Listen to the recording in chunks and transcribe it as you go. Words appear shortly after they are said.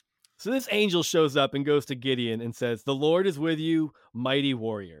So this angel shows up and goes to Gideon and says, "The Lord is with you, mighty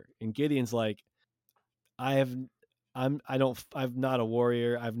warrior." And Gideon's like, I'm not a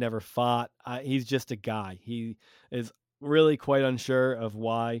warrior. I've never fought. He's just a guy. He is really quite unsure of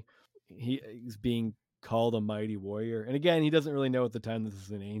why he's being called a mighty warrior. And again, he doesn't really know at the time this is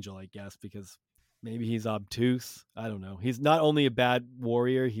an angel, I guess, because maybe he's obtuse. I don't know. He's not only a bad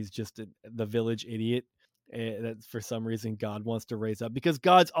warrior, he's just the village idiot that for some reason God wants to raise up, because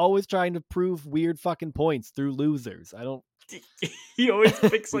God's always trying to prove weird fucking points through losers. I don't. He always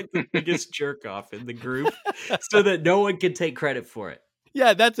picks like the biggest jerk off in the group so that no one can take credit for it.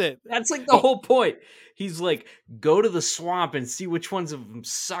 Yeah, that's it. That's like the whole point. He's like, go to the swamp and see which ones of them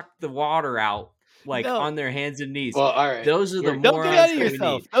suck the water out, like on their hands and knees. Well, all right. Those are the morons. Don't get ahead of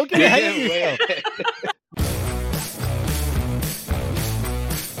yourself. Don't get ahead of yourself.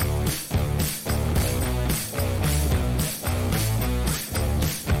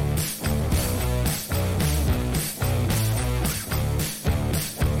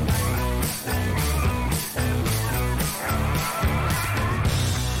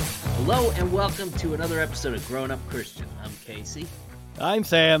 Hello and welcome to another episode of Grown Up Christian. I'm Casey. I'm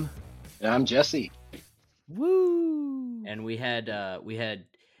Sam. And I'm Jesse. Woo! And we had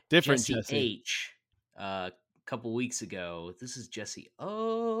different Jesse H a couple weeks ago. This is Jesse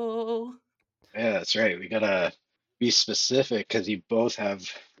O. Yeah, that's right. We gotta be specific because you both have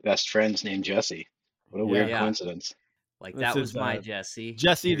best friends named Jesse. What a weird coincidence. Like that was my Jesse.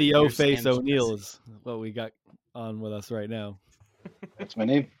 Jesse the O-Face O'Neill is what we got on with us right now. That's my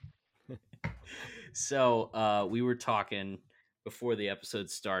name. So we were talking before the episode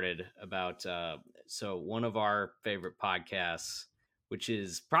started about one of our favorite podcasts, which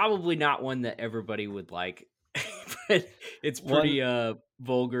is probably not one that everybody would like, but it's pretty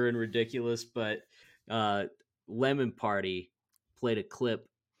vulgar and ridiculous. But Lemon Party played a clip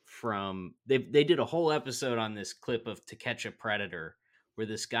from they did a whole episode on this clip of To Catch a Predator, where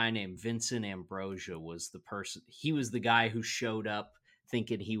this guy named Vincent Ambrosia was the person. He was the guy who showed up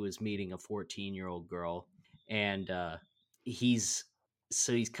thinking he was meeting a 14-year-old girl. And he's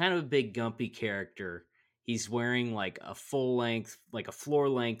kind of a big gumpy character. He's wearing like a floor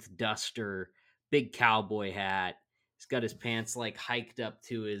length duster, big cowboy hat. He's got his pants like hiked up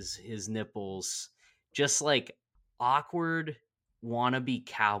to his nipples, just like awkward wannabe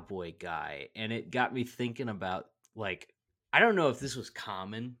cowboy guy. And it got me thinking about, like, I don't know if this was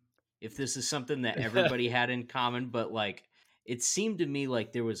common, if this is something that everybody had in common, but like, it seemed to me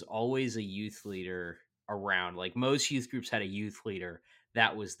like there was always a youth leader around. Like most youth groups had a youth leader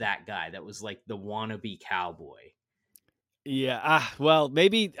that was that guy. That was like the wannabe cowboy. Yeah. Well,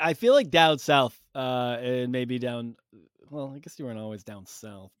 maybe I feel like down south and maybe down. Well, I guess you weren't always down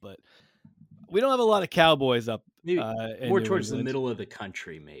south, but we don't have a lot of cowboys up. Maybe more towards the middle of the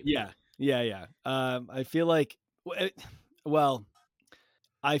country, maybe. Yeah. I feel like,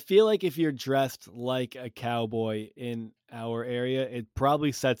 I feel like if you're dressed like a cowboy in our area, it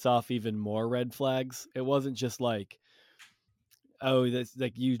probably sets off even more red flags. It wasn't just like, oh, that's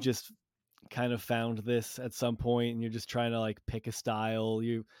like you just kind of found this at some point and you're just trying to like pick a style.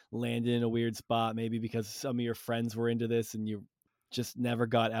 You landed in a weird spot, maybe because some of your friends were into this and you just never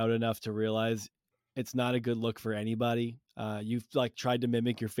got out enough to realize it's not a good look for anybody. You've like tried to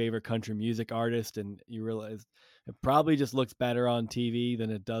mimic your favorite country music artist and you realize it probably just looks better on TV than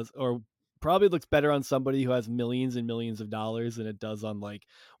it does, or probably looks better on somebody who has millions and millions of dollars than it does on like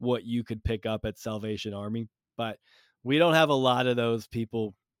what you could pick up at Salvation Army. But we don't have a lot of those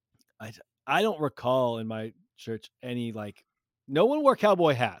people. I don't recall in my church any, like, no one wore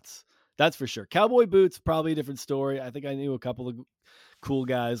cowboy hats. That's for sure. Cowboy boots, probably a different story. I think I knew a couple of cool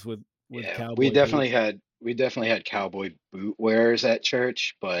guys with cowboy we definitely boots. had cowboy boot wearers at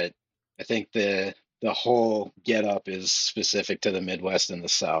church, but I think the whole get up is specific to the Midwest and the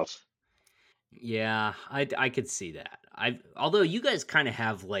South. Yeah, I could see that. Although you guys kind of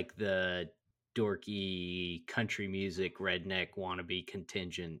have like the dorky country music redneck wannabe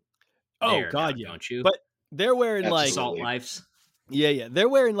contingent. Oh God, yeah, don't you? But they're wearing Absolutely. like Salt Lifes. Yeah, they're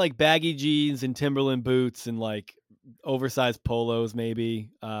wearing like baggy jeans and Timberland boots and like oversized polos,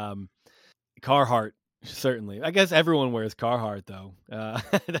 maybe. Carhartt, certainly. I guess everyone wears Carhartt though.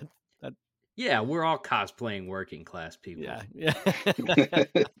 Yeah, we're all cosplaying working class people. Yeah.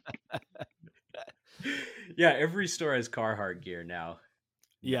 Yeah, every store has Carhartt gear now.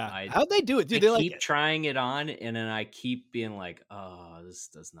 Yeah. How'd they do it? Dude, I keep trying it on and then I keep being like, oh, this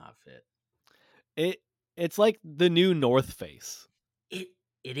does not fit. It's like the new North Face. It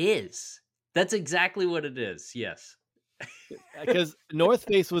is. That's exactly what it is. Yes. Because North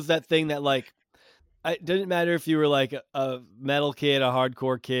Face was that thing that like It didn't matter if you were like a metal kid, a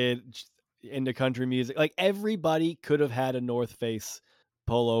hardcore kid into country music. Like everybody could have had a North Face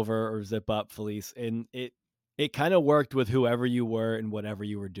pullover or zip up fleece, and it kind of worked with whoever you were and whatever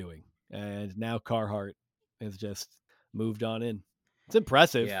you were doing. And now Carhartt has just moved on in. It's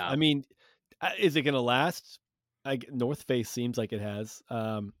impressive. Yeah. I mean, is it going to last? North Face seems like it has.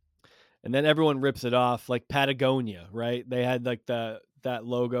 And then everyone rips it off, like Patagonia, right? They had like that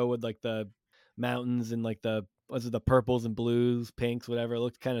logo with like the mountains and like the purples and blues, pinks, whatever. It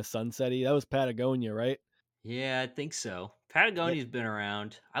looked kind of sunsetty. That was Patagonia, right? Yeah, I think so. Yeah. Patagonia's been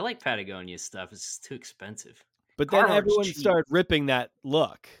around. I like Patagonia stuff. It's just too expensive. But then Carhartt's everyone cheap. started ripping that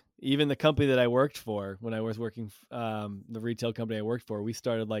look. Even the company that I worked for when I was working, the retail company I worked for, we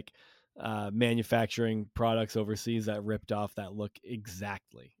started like manufacturing products overseas that ripped off that look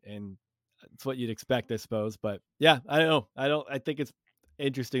exactly. And it's what you'd expect, I suppose. But yeah, I don't know. I think it's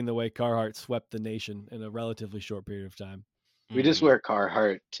interesting the way Carhartt swept the nation in a relatively short period of time. We just Mhm. wear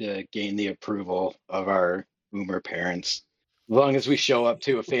Carhartt to gain the approval of our boomer parents. As long as we show up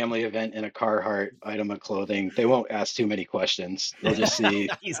to a family event in a Carhartt item of clothing, they won't ask too many questions. They'll just see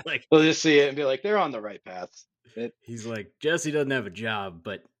he's like they'll just see it and be like, they're on the right path. It, Jesse doesn't have a job,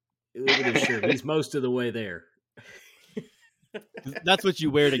 but look at his shirt. He's most of the way there. That's what you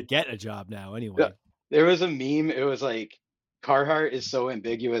wear to get a job now, anyway. there was a meme. It was like Carhartt is so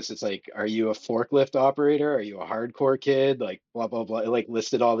ambiguous. It's like, are you a forklift operator? Are you a hardcore kid? Like blah blah blah. It like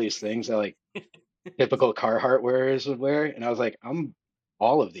listed all these things that like typical Carhartt wearers would wear, and I was like, I'm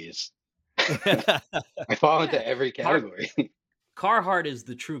all of these. I fall into Yeah. every category. Carhartt is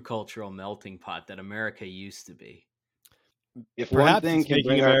the true cultural melting pot that America used to be. If one Perhaps thing it's can making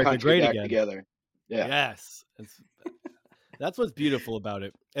bring our America country great back again. together, yeah. Yes. That's what's beautiful about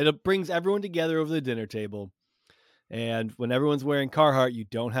it. And it brings everyone together over the dinner table. And when everyone's wearing Carhartt, you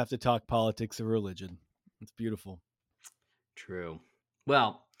don't have to talk politics or religion. It's beautiful. True.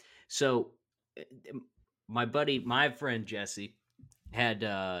 Well, so my friend Jesse had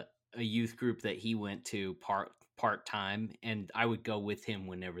a youth group that he went to part time, and I would go with him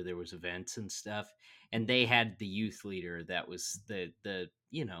whenever there was events and stuff. And they had the youth leader that was the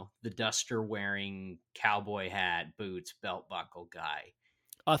the duster wearing cowboy hat, boots, belt buckle guy.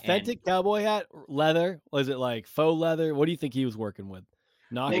 And Authentic cowboy hat, leather. Was it like faux leather? What do you think he was working with?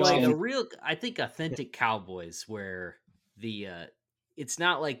 like Knockoff? Nixon. a real, I think authentic cowboys where the it's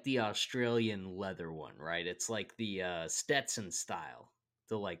not like the Australian leather one, right? It's like the Stetson style,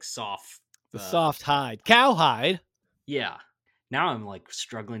 the like soft The uh soft hide. Cowhide. yeah. Now I'm like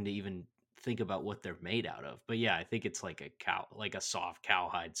struggling to even think about what they're made out of. But yeah, I think it's like like a soft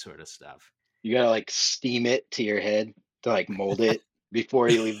cowhide sort of stuff. You gotta like steam it to your head to like mold it before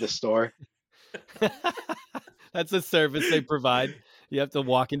you leave the store. That's a service they provide. You have to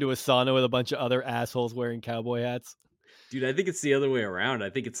walk into a sauna with a bunch of other assholes wearing cowboy hats. Dude, I think it's the other way around. I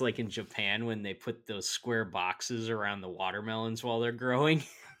think it's like in Japan when they put those square boxes around the watermelons while they're growing.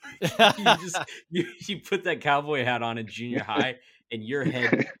 You put that cowboy hat on in junior high and your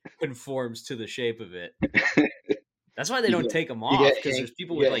head conforms to the shape of it. That's why they You don't get take them you off, get because Hank there's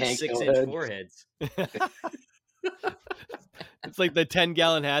people you with get like Hank Hill 6-inch head. foreheads. It's like the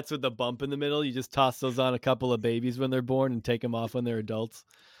 10-gallon hats with the bump in the middle. You just toss those on a couple of babies when they're born and take them off when they're adults.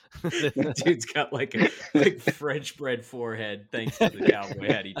 Dude's got like a French bread forehead thanks to the cowboy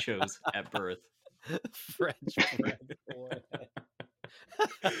hat he chose at birth. French bread forehead.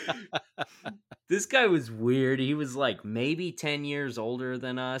 This guy was weird. He was like maybe 10 years older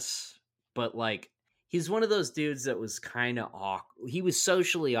than us, but like he's one of those dudes that was kind of awkward. He was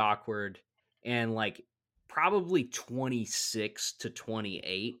socially awkward and like probably 26 to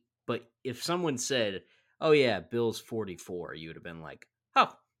 28. But if someone said, "Oh yeah, Bill's 44," you would have been like,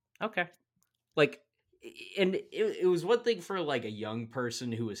 "Oh, okay." Like, and it was one thing for like a young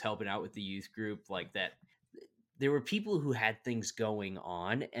person who was helping out with the youth group, like that there were people who had things going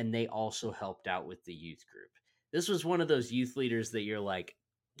on and they also helped out with the youth group. This was one of those youth leaders that you're like,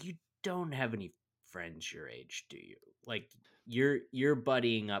 you don't have any friends your age, do you? Like you're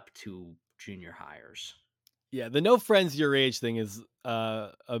buddying up to junior hires. Yeah, the no friends your age thing is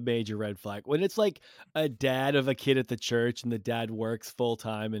a major red flag. When it's like a dad of a kid at the church and the dad works full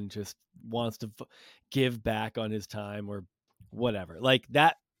time and just wants to give back on his time or whatever, like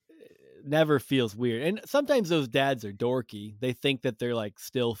that never feels weird. And sometimes those dads are dorky. They think that they're like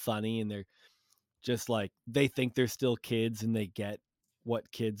still funny and they're just like they think they're still kids and they get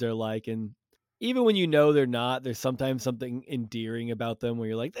what kids are like. And even when you know they're not, there's sometimes something endearing about them where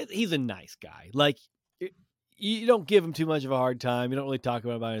you're like, he's a nice guy. Like you don't give him too much of a hard time. You don't really talk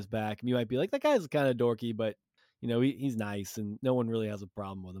about him behind his back. You might be like, that guy's kind of dorky, but he's nice and no one really has a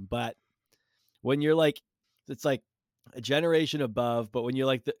problem with him. But when you're like, it's like a generation above, but when you're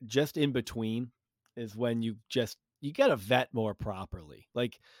like just in between is when you gotta vet more properly.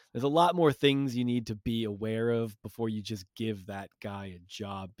 Like there's a lot more things you need to be aware of before you just give that guy a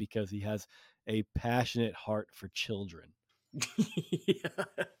job because he has a passionate heart for children. Yeah.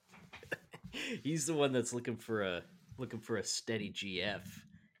 He's the one that's looking for a steady GF.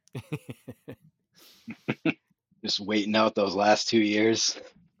 Just waiting out those last 2 years.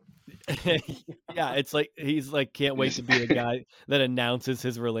 Yeah, it's like he's like can't wait to be the guy that announces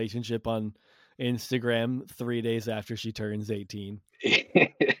his relationship on Instagram 3 days after she turns 18.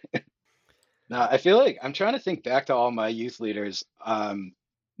 No, I feel like I'm trying to think back to all my youth leaders.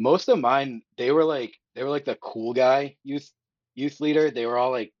 Most of mine, they were like the cool guy youth leader. They were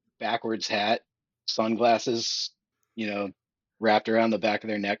all like backwards hat, sunglasses, wrapped around the back of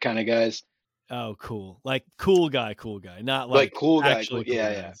their neck kind of guys. Oh, cool. Like cool guy, not Like like cool guy, cool. actually cool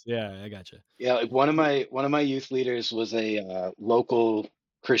Yeah, yeah. guys. Yeah, I gotcha. Yeah, like one of my youth leaders was a local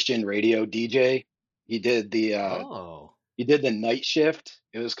Christian radio DJ. He did the Oh. he did the night shift.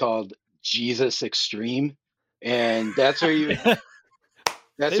 It was called Jesus Extreme, and that's where you that's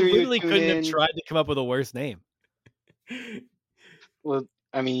They where you would literally tune couldn't have in. tried to come up with a worse name. Well,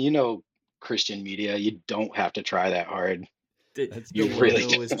 I mean, Christian media, you don't have to try that hard. The You really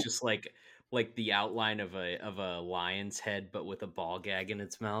logo is don't. just like the outline of a lion's head, but with a ball gag in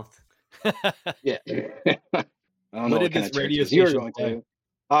its mouth. Yeah. I don't What know did what kind this of radio churches you were station going play?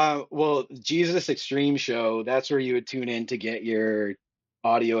 to. Well, Jesus Extreme Show, that's where you would tune in to get your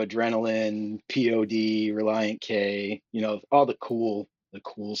audio adrenaline, POD, Reliant K, all the cool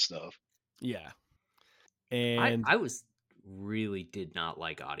stuff. Yeah. And I was really did not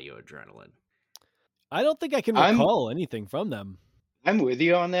like Audio Adrenaline. I don't think I can I'm recall anything from them. I'm with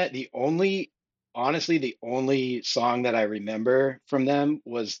you on that. Honestly, the only song that I remember from them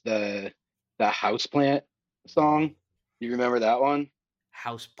was the Houseplant song. Do you remember that one?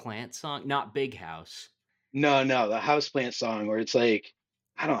 House Plant song, not Big House. No, the Houseplant song where it's like,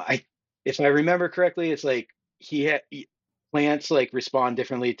 I don't know, if I remember correctly, it's like plants like respond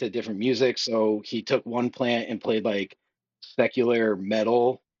differently to different music. So he took one plant and played like secular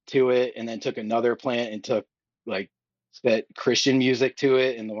metal to it, and then took another plant and took like that Christian music to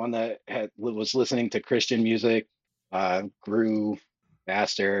it, and the one that was listening to Christian music grew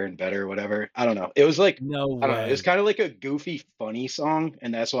faster and better, whatever. I don't know. It was like, No I don't know. It was way. kind of like a goofy, funny song,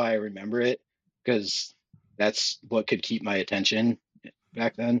 and that's why I remember it, because that's what could keep my attention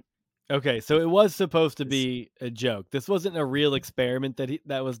back then. Okay, so it was supposed to This be a joke. This wasn't a real experiment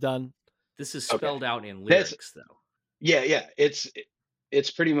that was done. this is Okay, spelled out in that's lyrics though. yeah. It's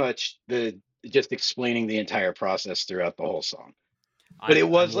pretty much the just explaining the entire process throughout the whole song. But it I'm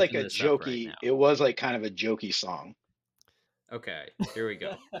was like looking a this up right now. jokey. It was like kind of a jokey song. Okay, here we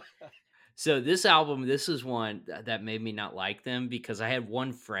go. So this album, this is one that made me not like them because I had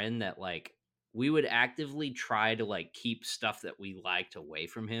one friend that like we would actively try to like keep stuff that we liked away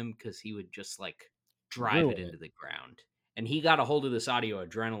from him because he would just like drive it Ruin it. into the ground. And he got a hold of this Audio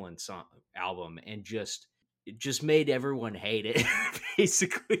Adrenaline song album and it just made everyone hate it.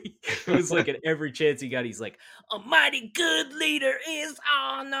 Basically, it was like at every chance he got, he's like, "A mighty good leader is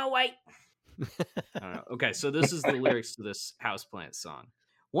on the way." I don't know. Okay, so this is the lyrics to this Houseplant song.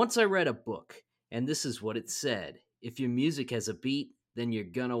 Once I read a book, and this is what it said. If your music has a beat, then you're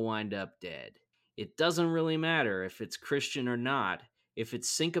gonna wind up dead. It doesn't really matter if it's Christian or not. If it's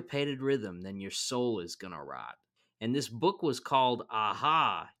syncopated rhythm, then your soul is gonna rot. And this book was called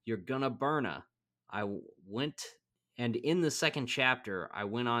Aha, You're Gonna Burna. Went, and in the second chapter, I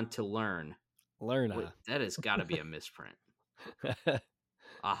went on to learn. Wait, Lerna. that has got to be a misprint.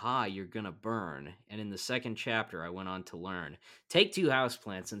 Aha, you're gonna burn. And in the second chapter, I went on to learn. Take two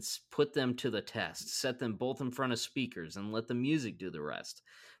houseplants and put them to the test. Set them both in front of speakers and let the music do the rest.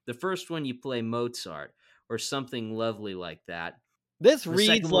 The first one you play Mozart or something lovely like that. This The reads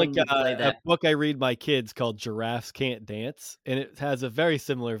second like one you play a that. book I read my kids called Giraffes Can't Dance, and it has a very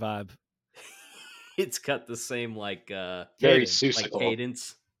similar vibe. It's got the same like Very Cadence. Seussical.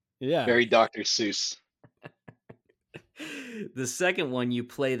 cadence. Yeah. Very Dr. Seuss. The second one you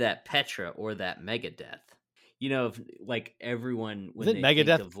play that Petra or that Megadeth. You know, if, like everyone when Is it they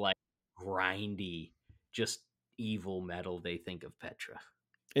Megadeth? think of like grindy, just evil metal, they think of Petra.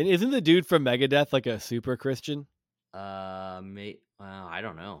 And isn't the dude from Megadeth like a super Christian? I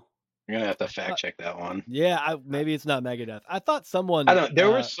don't know. You're gonna have to fact check that one. Yeah, maybe it's not Megadeth. I thought someone. I don't know.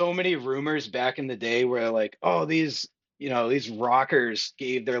 There were so many rumors back in the day where like, oh, these rockers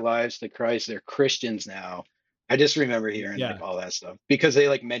gave their lives to Christ. They're Christians now. I just remember hearing like all that stuff because they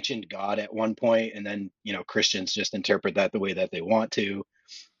like mentioned God at one point, and then Christians just interpret that the way that they want to,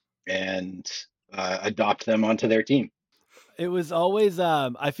 and adopt them onto their team. It was always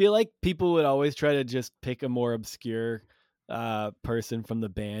I feel like people would always try to just pick a more obscure person from the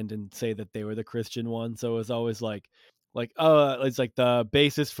band and say that they were the Christian one. So it was always like oh, it's like the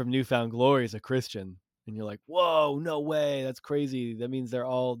bassist from Newfound Glory is a Christian. And you're like, whoa, no way, that's crazy. That means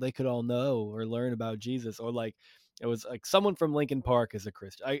they could all know or learn about Jesus. Or like it was like someone from Linkin Park is a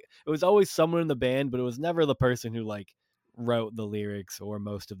Christian. It was always someone in the band, but it was never the person who like wrote the lyrics or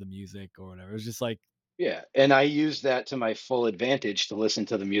most of the music or whatever. It was just like, Yeah, and I used that to my full advantage to listen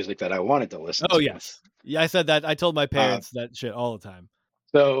to the music that I wanted to listen oh to. yes, yeah, I said that. I told my Uh, parents that shit all the time.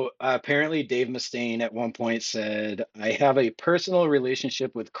 so apparently, Dave Mustaine at one point said, "I have a personal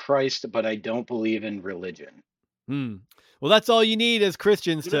relationship with Christ, but I don't believe in religion." Hmm. Well, that's all you need as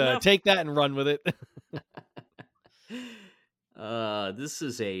Christians Good to enough. take that and run with it.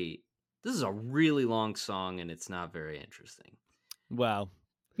 This is a really long song, and it's not very interesting. Wow.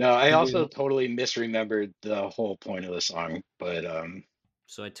 No, I I also mean, totally misremembered the whole point of the song, but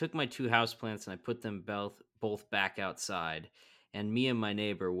So I took my two houseplants and I put them both back outside. And me and my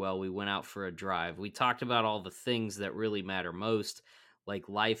neighbor, well, we went out for a drive. We talked about all the things that really matter most, like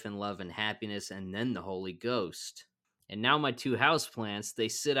life and love and happiness, and then the Holy Ghost. And now my two houseplants, they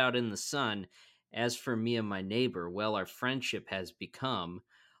sit out in the sun. As for me and my neighbor, well, our friendship has become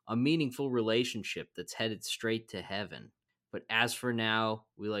a meaningful relationship that's headed straight to heaven. But as for now,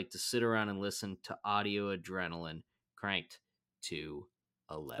 we like to sit around and listen to audio adrenaline cranked to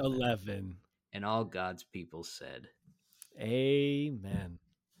 11. 11. And all God's people said, Amen.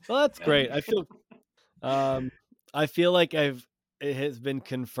 Well, that's man. great. Um I feel like it has been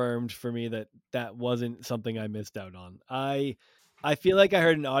confirmed for me that that wasn't something I missed out on. I feel like I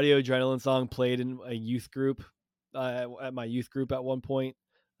heard an audio adrenaline song played in a youth group at my youth group at one point.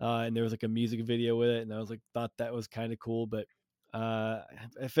 And there was like a music video with it and I was like thought that was kind of cool, but uh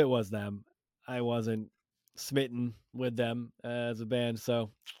if it was them, I wasn't smitten with them as a band,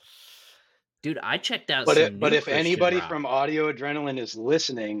 so dude, I checked out But some new if Christian anybody rock. from Audio Adrenaline is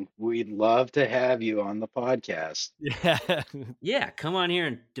listening, we'd love to have you on the podcast. yeah. Yeah, come on here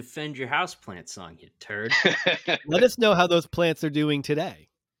and defend your houseplant song, you turd. Let us know how those plants are doing today.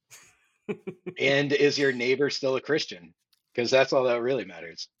 And is your neighbor still a Christian? Because that's all that really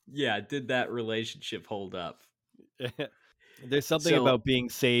matters. Yeah, did that relationship hold up? There's something So, about being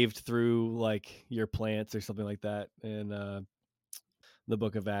saved through like your plants or something like that in the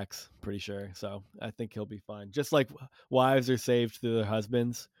Book of Acts, pretty sure. So I think he'll be fine. Just like wives are saved through their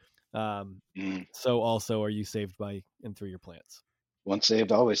husbands, um, Mm. so also are you saved by and through your plants. Once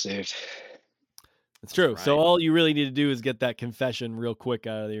saved, always saved. It's that's true. So right. all you really need to do is get that confession real quick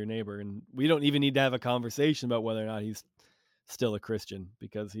out of your neighbor, and we don't even need to have a conversation about whether or not he's still a Christian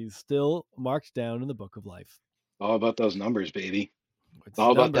because he's still marked down in the Book of Life. All about those numbers, baby. It's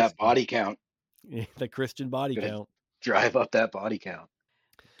All about numbers, that body count. the Christian body Gonna count. drive up that body count.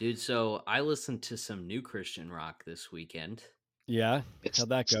 Dude, so I listened to some new Christian rock this weekend. Yeah, It how'd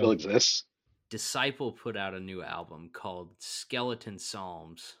that still go? exists. Disciple put out a new album called Skeleton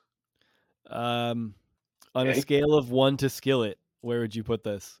Psalms. Um, on a Okay. scale of 1 to skillet, where would you put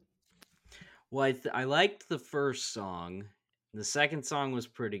this? Well, I liked the first song. The second song was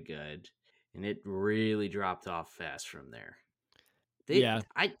pretty good, and it really dropped off fast from there. They Yeah,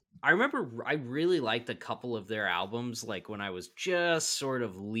 I remember I really liked a couple of their albums, like when I was just sort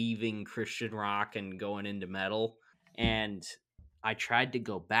of leaving Christian rock and going into metal, and I tried to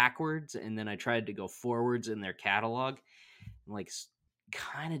go backwards and then I tried to go forwards in their catalog, and like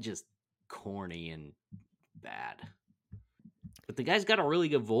kind of just corny and bad. But the guy's got a really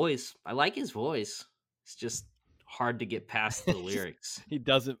good voice. I like his voice. It's just hard to get past the lyrics. he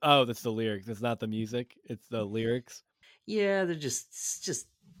doesn't. Oh, that's the lyrics. It's not the music. It's the lyrics. Yeah, it's just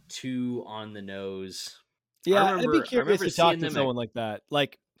too on the nose. Yeah, I'd be I curious remember to talk seeing to them at someone like that.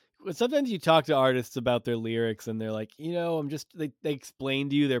 Like sometimes you talk to artists about their lyrics and they're like, I'm just they explain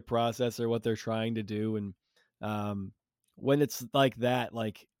to you their process or what they're trying to do and um when it's like that,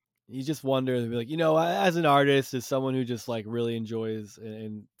 like you just wonder, they'll be like, as an artist, as someone who just like really enjoys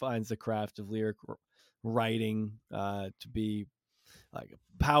and finds the craft of lyric writing to be like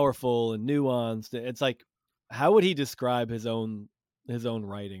powerful and nuanced. It's like, how would he describe his own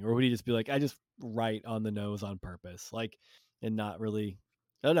writing, or would he just be like, I just write on the nose on purpose, like, and not really?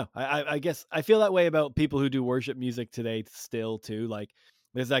 I don't know. I guess I feel that way about people who do worship music today still too. Like,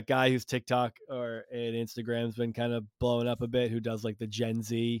 there's that guy whose TikTok or and Instagram's been kind of blowing up a bit, who does like the Gen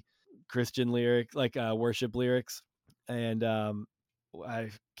Z Christian lyric, like worship lyrics, and I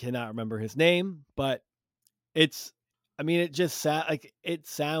cannot remember his name, but it's I mean, it just like it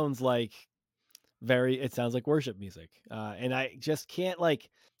sounds like it sounds like worship music. And I just can't like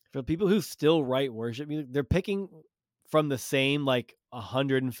For people who still write worship music, they're picking from the same like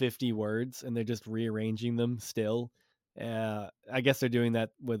 150 words and they're just rearranging them still. I guess they're doing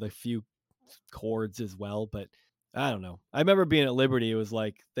that with a few chords as well, but I don't know. I remember being at Liberty. It was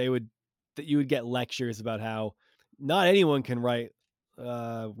like you would get lectures about how not anyone can write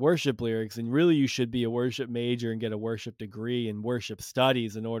worship lyrics, and really you should be a worship major and get a worship degree in worship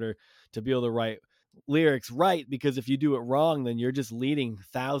studies in order to be able to write lyrics right, because if you do it wrong, then you're just leading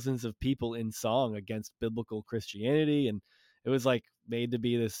thousands of people in song against biblical Christianity. And it was like made to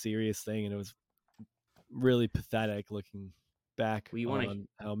be this serious thing, and it was really pathetic looking back Well, on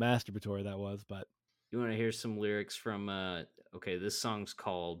how masturbatory that was. But you want to hear some lyrics from okay, this song's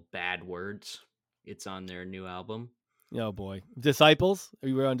called Bad Words. It's on their new album. oh boy, Disciples. Are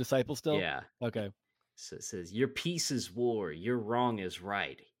you on Disciples still? Yeah. Okay. So it says, your peace is war, your wrong is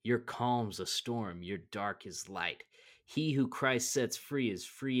right, your calm's a storm, your dark is light. He who Christ sets free is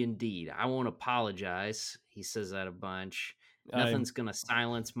free indeed. I won't apologize. He says that a bunch. Nothing's going to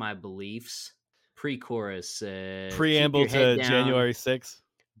silence my beliefs. Pre-chorus says, preamble keep your head to down. January 6th.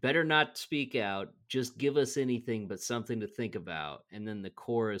 Better not speak out. Just give us anything but something to think about. And then the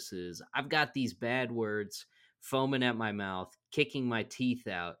chorus is, I've got these bad words foaming at my mouth, kicking my teeth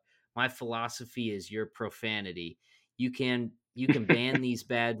out. My philosophy is your profanity. You can ban these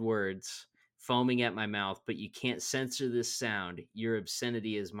bad words foaming at my mouth, but you can't censor this sound. Your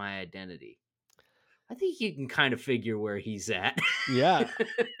obscenity is my identity. I think you can kind of figure where he's at. Yeah.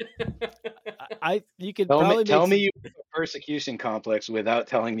 You could tell me you have a persecution complex without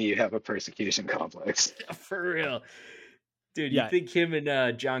telling me you have a persecution complex. For real. Dude, Yeah. you think him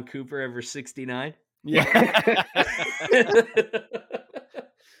and John Cooper ever 69? Yeah.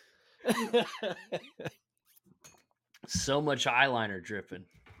 So much eyeliner dripping.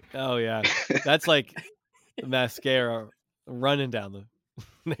 Oh yeah, that's like mascara running down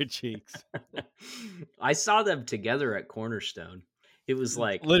their cheeks. I saw them together at Cornerstone. It was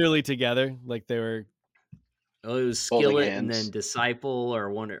like literally together, like they were. Oh, it was Skillet and then Disciple, or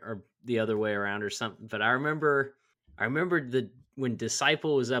one or the other way around or something. But I remember when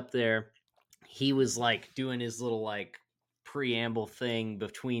Disciple was up there, he was like doing his little like preamble thing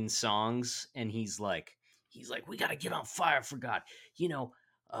between songs, and he's like, we got to get on fire for God.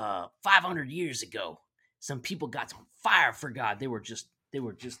 500 years ago, some people got on fire for God. They were just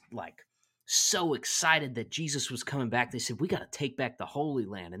like so excited that Jesus was coming back. They said, we got to take back the Holy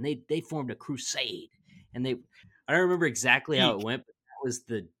Land, and they formed a crusade. And I don't remember exactly how it went, but that was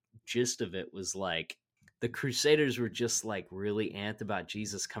the gist of it. Was like the Crusaders were just like really amped about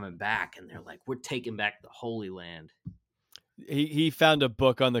Jesus coming back, and they're like, we're taking back the Holy Land. He found a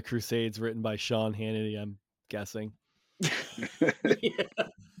book on the Crusades written by Sean Hannity, I'm guessing.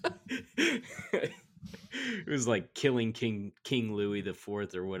 It was like Killing King Louis the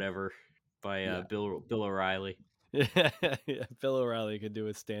IV or whatever by Bill O'Reilly. Yeah, Bill O'Reilly could do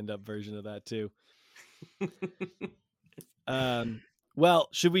a stand-up version of that too. Well,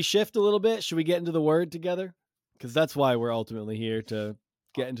 should we shift a little bit? Should we get into the word together? Because that's why we're ultimately here, to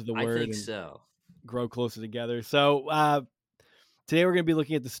get into the word. I think so. Grow closer together. So today we're going to be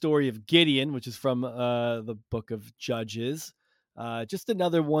looking at the story of Gideon, which is from the book of Judges. Just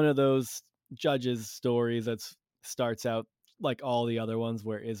another one of those Judges stories that starts out like all the other ones,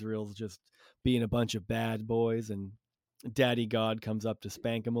 where Israel's just being a bunch of bad boys and Daddy God comes up to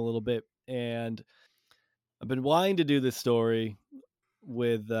spank him a little bit. And I've been wanting to do this story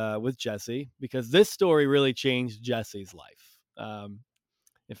with Jesse, because this story really changed Jesse's life.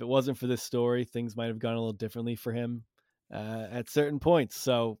 If it wasn't for this story, things might have gone a little differently for him at certain points.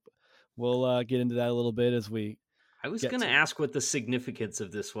 So we'll get into that a little bit as we. I was going to ask what the significance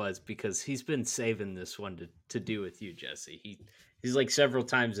of this was, because he's been saving this one to do with you, Jesse. He's like several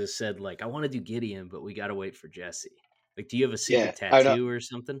times has said, like, I want to do Gideon, but we got to wait for Jesse. Like, do you have a secret tattoo or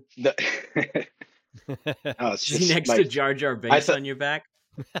something? No. Is he next to Jar Jar Binks on your back?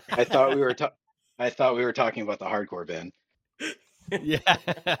 I thought we were talking about the hardcore band. Yeah.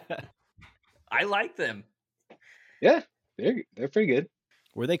 I like them. Yeah, they're pretty good.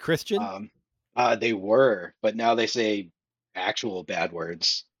 Were they Christian? They were, but now they say actual bad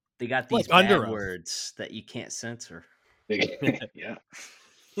words. They got these bad words that you can't censor. Yeah.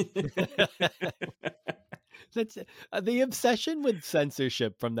 That's the obsession with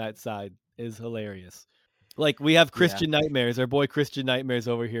censorship from that side is hilarious. Like, we have Christian Nightmares, our boy Christian Nightmares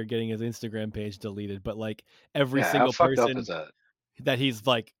over here getting his Instagram page deleted, but like every single person that he's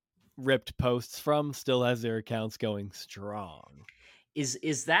like ripped posts from still has their accounts going strong.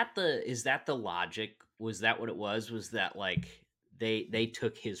 Is that the logic? Was that what it was? Was that like they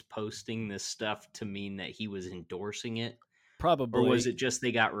took his posting this stuff to mean that he was endorsing it? Or was Probably. it just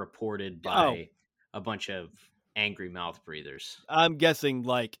they got reported Oh, by a bunch of angry mouth breathers? I'm guessing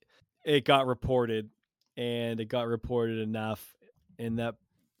like it got reported, and it got reported enough, and that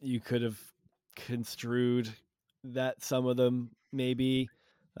you could have construed that some of them maybe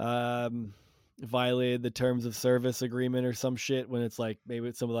um, violated the terms of service agreement or some shit, when it's like maybe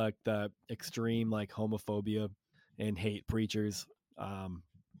it's some of like the extreme like homophobia and hate preachers. Um,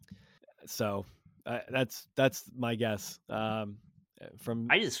 so that's my guess. From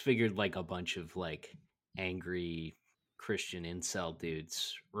I just figured like a bunch of like angry Christian incel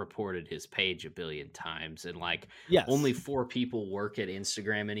dudes reported his page a billion times, and like only Yes, 4 people work at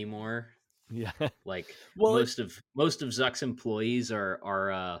Instagram anymore. yeah. Like Well, most of Zuck's employees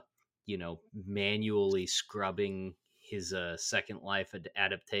are manually scrubbing his Second Life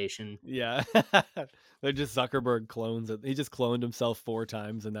adaptation. yeah, they're just Zuckerberg clones. He just cloned himself 4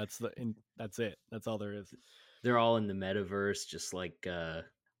 times, and that's it. That's all there is. They're all in the metaverse, just like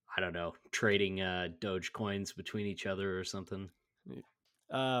I don't know, trading Doge coins between each other or something.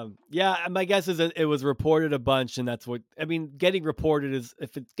 Yeah, my guess is that it was reported a bunch, and that's what I mean. Getting reported is,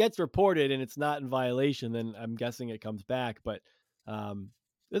 if it gets reported and it's not in violation, then I'm guessing it comes back. But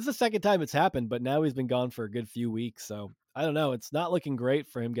this is the second time it's happened. But now he's been gone for a good few weeks, so I don't know. It's not looking great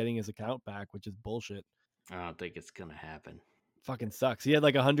for him getting his account back, which is bullshit. I don't think it's gonna happen. Fucking sucks. He had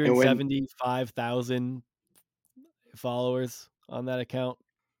like And when 175,000 followers on that account.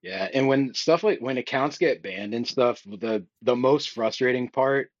 Yeah, and when stuff like when accounts get banned and stuff, the most frustrating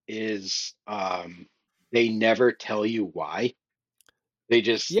part is they never tell you why. They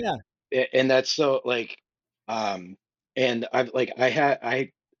just Yeah, and that's so like um and I've like I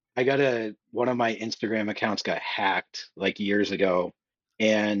got a one of my Instagram accounts got hacked like years ago,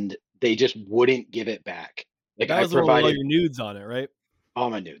 and they just wouldn't give it back. Like that I was the one with all provided your nudes on it, right?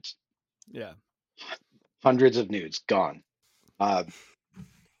 all my nudes, Yeah, hundreds of nudes gone. Uh,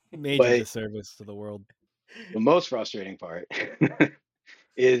 major but disservice to the world. the most frustrating part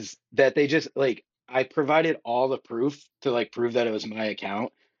is that they just like I provided all the proof to like prove that it was my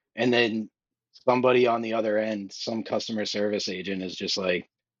account, and then somebody on the other end, some customer service agent, is just like,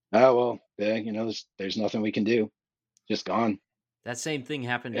 oh well, yeah, there's nothing we can do, just gone. That same thing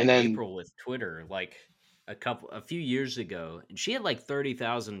happened And to then April with Twitter, like a few years ago, and she had like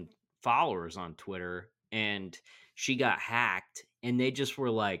 30,000 followers on Twitter, and she got hacked, and they just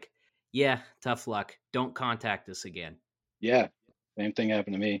were like, "Yeah, tough luck. Don't contact us again." yeah, same thing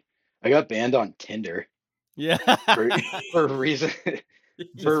happened to me. I got banned on Tinder Yeah. for for reason for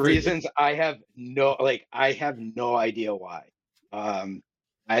Just for reasons I have no idea why. Um,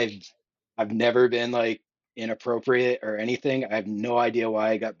 I've I've never been like inappropriate or anything. I have no idea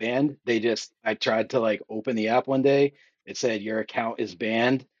why I got banned. I tried to like open the app one day. It said your account is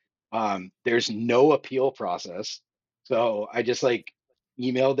banned. There's no appeal process. So I just like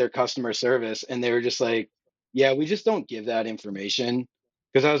emailed their customer service, and they were just like, yeah, we just don't give that information.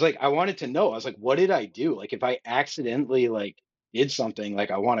 Because I was like, I wanted to know. I was like, what did I do? Like if I accidentally like did something, like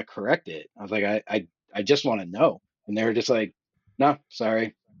I want to correct it. I was like, I just want to know. And they were just like, no,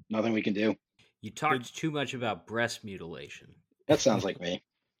 sorry, nothing we can do. You they, talked too much about breast mutilation. That sounds like me.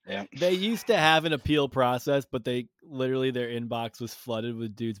 Yeah. they used to have an appeal process, but they literally their inbox was flooded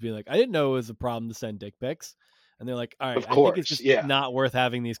with dudes being like, I didn't know it was a problem to send dick pics. And they're like, all right, Of I think it's course. just Yeah. not worth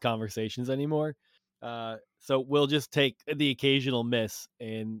having these conversations anymore. So we'll just take the occasional miss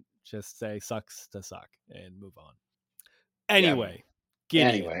and just say sucks to suck and move on. Yeah. Anyway, Gideon.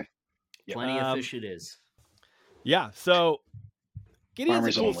 Anyway. Yep. Plenty of fish it is. Yeah, so Gideon's a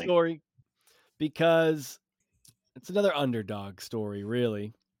Farmers cool only. story because it's another underdog story,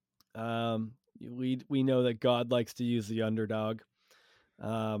 really. We know that God likes to use the underdog,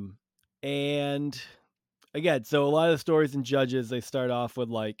 um, and again, so a lot of the stories in Judges, they start off with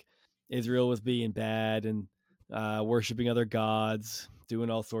like Israel was being bad and worshiping other gods, doing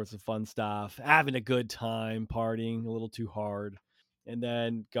all sorts of fun stuff, having a good time, partying a little too hard, and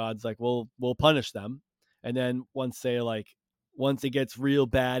then God's like, "Well, we'll punish them." And then once it gets real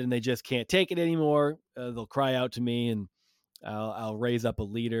bad and they just can't take it anymore, they'll cry out to me, and I'll raise up a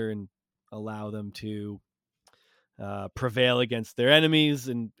leader and allow them to prevail against their enemies,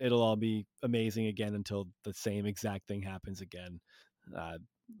 and it'll all be amazing again until the same exact thing happens again uh,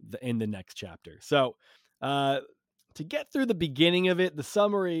 in the next chapter. So, to get through the beginning of it, the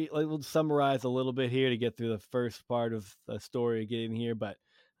summary, like, we'll summarize a little bit here to get through the first part of the story getting here, but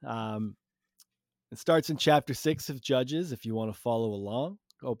um, it starts in chapter 6 of Judges. If you want to follow along,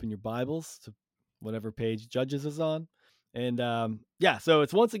 open your Bibles to whatever page Judges is on. And yeah, so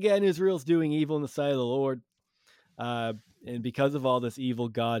it's once again Israel's doing evil in the sight of the Lord. And because of all this evil,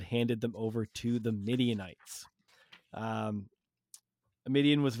 God handed them over to the Midianites.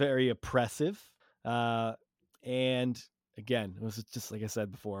 Midian was very oppressive. And again, it was just like I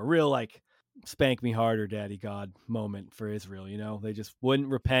said before, a real like spank me harder, daddy God moment for Israel. They just wouldn't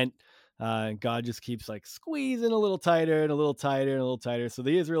repent. And God just keeps like squeezing a little tighter and a little tighter and a little tighter. So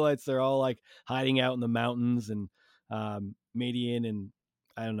the Israelites, they're all like hiding out in the mountains, and Midian and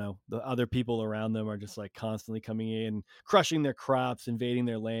I don't know, the other people around them are just like constantly coming in, crushing their crops, invading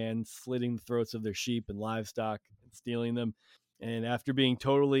their land, slitting the throats of their sheep and livestock, and stealing them. And after being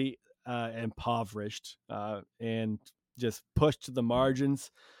totally impoverished and just pushed to the margins,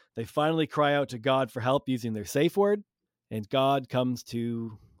 they finally cry out to God for help using their safe word, and God comes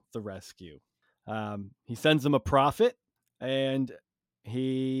to the rescue. He sends them a prophet, and let's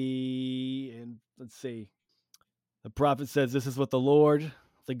see, the prophet says, "This is what the Lord,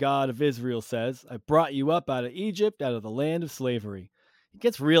 the God of Israel says. I brought you up out of Egypt, out of the land of slavery." He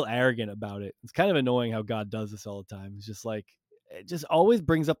gets real arrogant about it. It's kind of annoying how God does this all the time. It's just like, it just always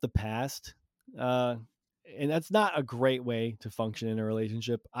brings up the past. And that's not a great way to function in a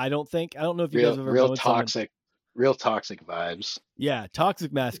relationship. I don't think. I don't know if you guys real have ever real been with someone. toxic vibes. Yeah,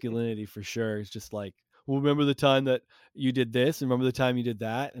 toxic masculinity for sure. It's just like, well, remember the time that you did this, and remember the time you did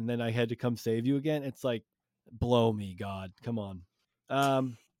that, and then I had to come save you again. It's like, blow me, God, come on.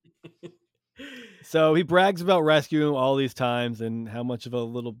 So he brags about rescuing all these times and how much of a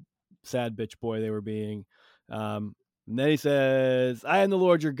little sad bitch boy they were being. And then he says, "I am the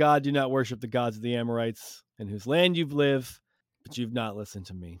Lord your God. Do not worship the gods of the Amorites, in whose land you live, but you've not listened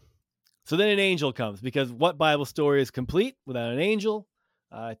to me." So then an angel comes, because what Bible story is complete without an angel?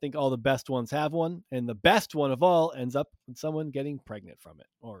 I think all the best ones have one, and the best one of all ends up with someone getting pregnant from it,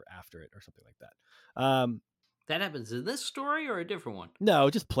 or after it, or something like that. That happens in this story or a different one? No,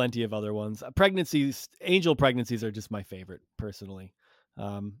 just plenty of other ones. Angel pregnancies are just my favorite, personally.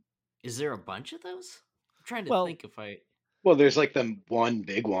 Is there a bunch of those? I'm trying to Well, think if I. Well, there's like the one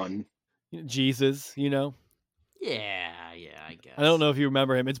big one. Jesus, Yeah, I guess. I don't know if you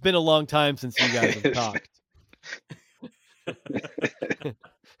remember him. It's been a long time since you guys have talked.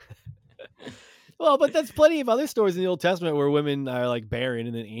 Well, but that's plenty of other stories in the Old Testament where women are like barren,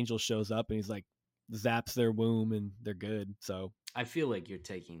 and then an angel shows up and he's like zaps their womb and they're good. So I feel like you're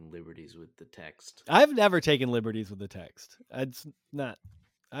taking liberties with the text. I've never taken liberties with the text. It's not.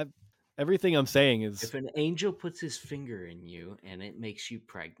 Everything I'm saying is, If an angel puts his finger in you and it makes you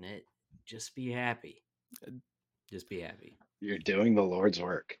pregnant, just be happy. Just be happy. You're doing the Lord's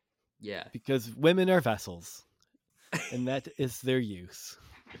work. Yeah. because women are vessels, and that is their use.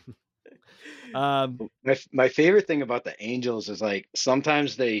 My favorite thing about the angels is like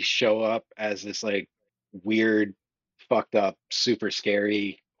sometimes they show up as this like weird, fucked up, super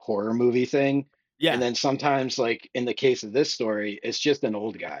scary horror movie thing. Yeah. And then sometimes, like in the case of this story, it's just an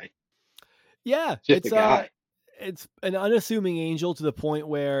old guy. Yeah, Just a guy. it's an unassuming angel to the point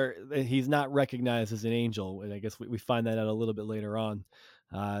where he's not recognized as an angel, and I guess we find that out a little bit later on.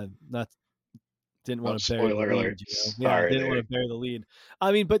 Not Didn't Oh, want to bury the spoiler alert. lead, Yeah, Sorry didn't want there. to bury the lead.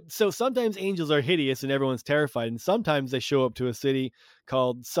 I mean, but so sometimes angels are hideous and everyone's terrified, and sometimes they show up to a city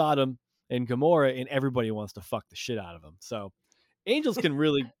called Sodom and Gomorrah, and everybody wants to fuck the shit out of them. So angels can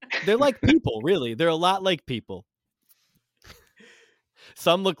they're like people, really. They're a lot like people.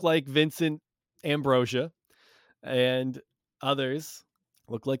 Some look like Vincent Ambrosia, and others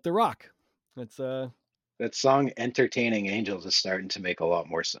look like The Rock. That's That song Entertaining Angels is starting to make a lot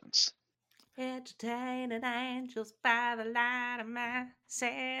more sense. Entertaining angels by the light of my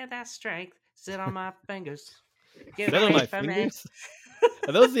say their strength. Sit on my fingers. sit on my fingers.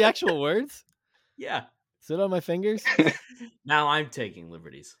 Are those the actual words? Yeah. Sit on my fingers. Now I'm taking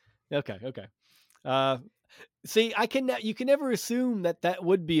liberties. Okay. See, you can never assume that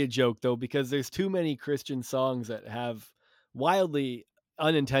would be a joke, though, because there's too many Christian songs that have wildly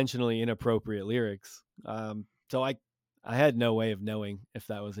unintentionally inappropriate lyrics. So I had no way of knowing if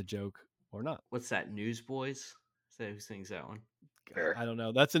that was a joke or not. What's that? Newsboys? Is that who sings that one? Sure. I don't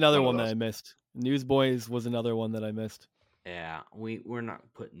know. That's another One of one that those. I missed. Newsboys was another one that I missed. Yeah, we're not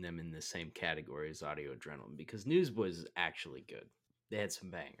putting them in the same category as Audio Adrenaline because Newsboys is actually good. They had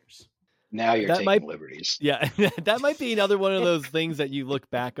some bangers. Now you're That might taking liberties. Yeah, that might be another one of those things that you look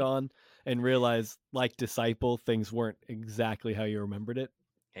back on and realize, like Disciple, things weren't exactly how you remembered it.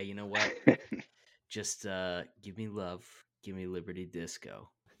 Hey, you know what? Just give me love, give me Liberty Disco.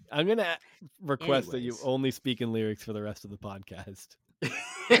 I'm going to request that you Anyways. only speak in lyrics for the rest of the podcast.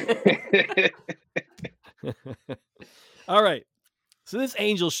 All right. So this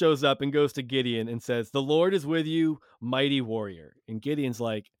angel shows up and goes to Gideon and says, "The Lord is with you, mighty warrior." And Gideon's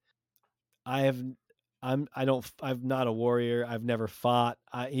like, I'm not a warrior. I've never fought.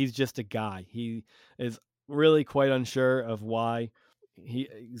 He's just a guy. He is really quite unsure of why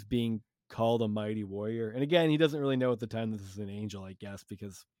he's being called a mighty warrior. And again, he doesn't really know at the time this is an angel, I guess,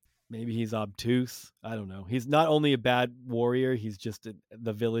 because maybe he's obtuse. I don't know. He's not only a bad warrior, he's just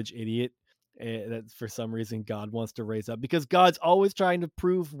the village idiot that for some reason God wants to raise up, because God's always trying to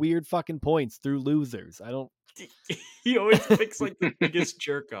prove weird fucking points through losers. I don't. He always picks like the biggest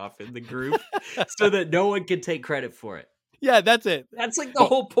jerk off in the group so that no one can take credit for it. Yeah, that's it. That's like the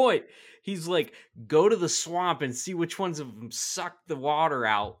whole point. He's like, go to the swamp and see which ones of them suck the water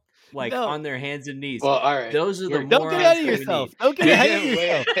out, like on their hands and knees. Well, all right. Those are the Don't get ahead of morons yourself. we need. Don't get ahead of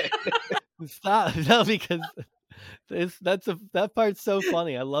yourself. Stop. No, because that part's so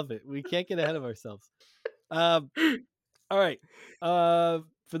funny. I love it. We can't get ahead of ourselves. All right.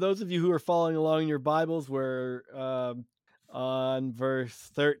 For those of you who are following along in your Bibles, we're on verse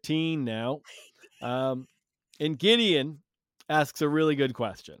 13 now. And Gideon asks a really good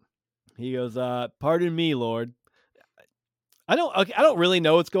question. He goes, "Pardon me, Lord." I don't really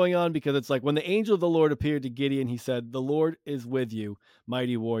know what's going on, because it's like when the angel of the Lord appeared to Gideon, he said, "The Lord is with you,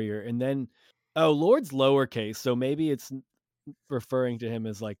 mighty warrior." And then, Lord's lowercase, so maybe it's referring to him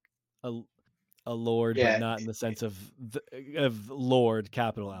as like a Lord, but not in the sense of Lord,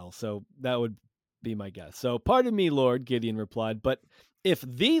 capital L. So that would be my guess. So, "Pardon me, Lord," Gideon replied, "but if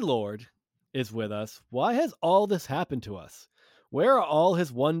the Lord is with us, why has all this happened to us? Where are all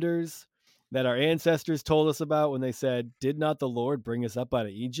his wonders that our ancestors told us about when they said, 'Did not the Lord bring us up out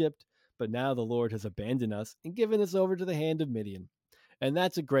of Egypt?' But now the Lord has abandoned us and given us over to the hand of Midian." And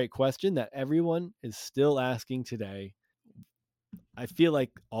that's a great question that everyone is still asking today. I feel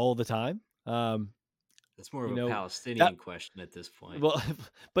like all the time. That's more of a Palestinian question at this point. Well,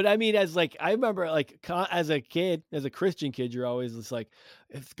 but I mean, I remember, as a kid, as a Christian kid, you're always just like,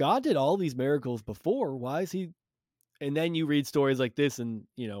 if God did all these miracles before, why is he? And then you read stories like this and,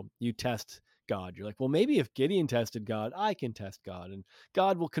 you test God. You're like, well, maybe if Gideon tested God, I can test God, and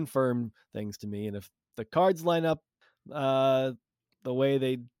God will confirm things to me. And if the cards line up the way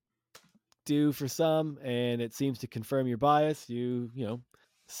they do for some, and it seems to confirm your bias, you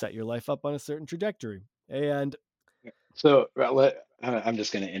set your life up on a certain trajectory. And So I'm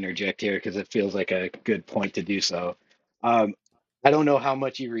just going to interject here because it feels like a good point to do so. I don't know how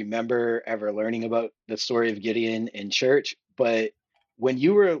much you remember ever learning about the story of Gideon in church, but when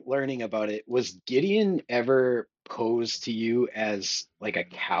you were learning about it, was Gideon ever posed to you as like a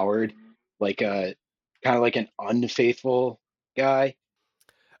coward, like a kind of like an unfaithful guy?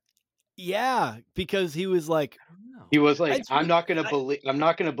 yeah, because he was like, I don't know. He was like, I'm not going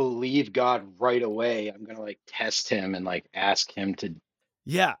to believe God right away. I'm going to like test him and like ask him to.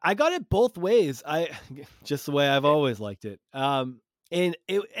 Yeah, I got it both ways. Just the way I've always liked it. And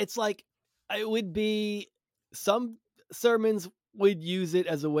it's like, it would be, some sermons would use it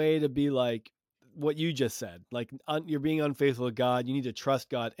as a way to be like what you just said, like you're being unfaithful to God. You need to trust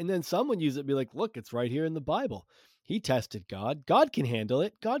God. And then some would use it and be like, look, it's right here in the Bible. He tested God. God can handle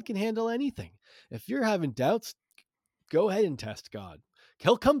it. God can handle anything. If you're having doubts, go ahead and test God.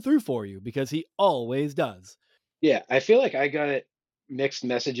 He'll come through for you because he always does. Yeah, I feel like I got mixed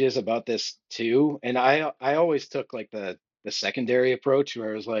messages about this too, and I always took like the secondary approach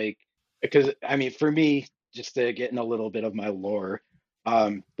where I was like, because I mean, for me, just to get in a little bit of my lore,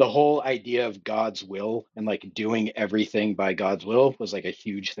 the whole idea of God's will and like doing everything by God's will was like a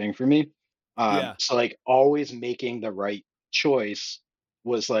huge thing for me. Yeah. So like always making the right choice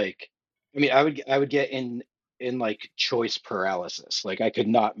was like, I mean, I would get in like choice paralysis. Like I could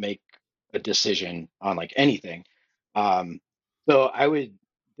not make a decision on like anything. um, so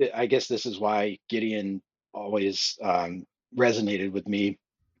I guess this is why Gideon always resonated with me,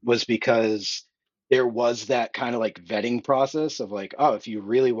 was because there was that kind of like vetting process of like, oh, if you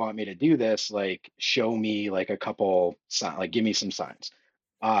really want me to do this, like show me like a couple signs, like give me some signs.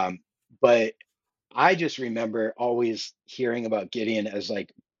 But I just remember always hearing about Gideon as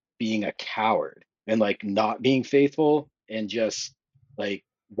like being a coward and like not being faithful, and just like,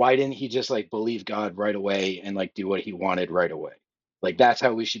 why didn't he just like believe God right away and like do what he wanted right away? Like that's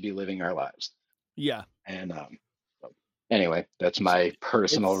how we should be living our lives. Yeah. And so anyway, that's my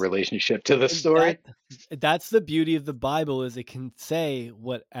personal It's relationship to the and story. that's the beauty of the Bible, is it can say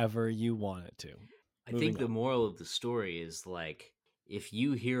whatever you want it to. I think the moral of the story is like, if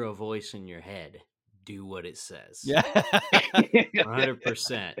you hear a voice in your head, do what it says. Yeah.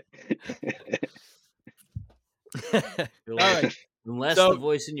 100%. All right. Unless the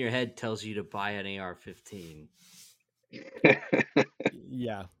voice in your head tells you to buy an AR-15.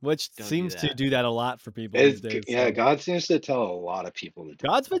 Yeah, which seems to do that a lot for people these days. Yeah, so. God seems to tell a lot of people to do.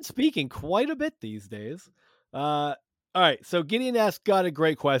 God's been speaking quite a bit these days. All right, so Gideon asked God a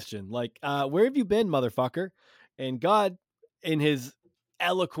great question, like, where have you been, motherfucker? And God, in his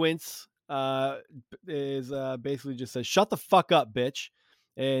eloquence, is basically just says, shut the fuck up, bitch.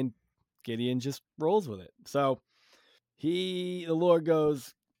 And Gideon just rolls with it. So the Lord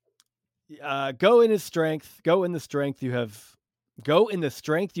goes, go in his strength, go in the strength you have, go in the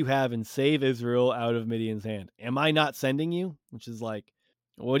strength you have and save Israel out of Midian's hand. Am I not sending you? Which is like,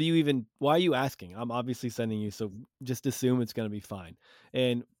 why are you asking? I'm obviously sending you, so just assume it's going to be fine.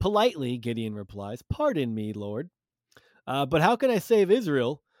 And politely, Gideon replies, pardon me, Lord. But how can I save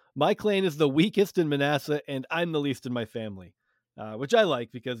Israel? My clan is the weakest in Manasseh, and I'm the least in my family, which I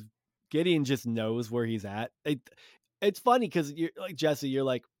like because Gideon just knows where he's at. It's funny because you're like Jesse. You're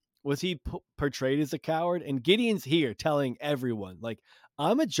like, was he portrayed as a coward? And Gideon's here telling everyone, like,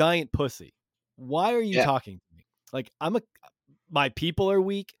 I'm a giant pussy. Why are you Yeah. talking to me? Like, my people are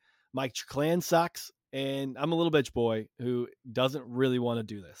weak. My clan sucks, and I'm a little bitch boy who doesn't really want to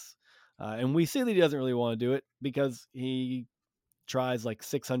do this. And we see that he doesn't really want to do it because he tries like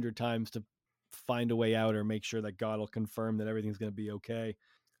 600 times to find a way out or make sure that God will confirm that everything's going to be okay.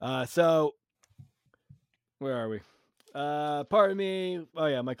 So where are we? Pardon me. Oh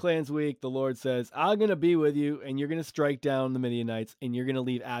yeah, my clan's weak. The Lord says, I'm going to be with you and you're going to strike down the Midianites and you're going to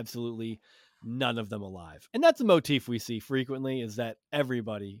leave absolutely none of them alive. And that's a motif we see frequently, is that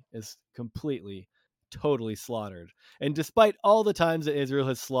everybody is completely, totally slaughtered. And despite all the times that Israel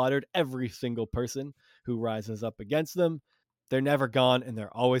has slaughtered every single person who rises up against them, they're never gone and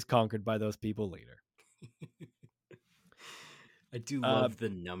they're always conquered by those people later. I do love the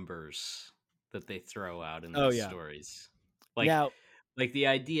numbers that they throw out in these stories. Now, like the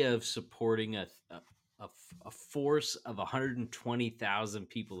idea of supporting a force of 120,000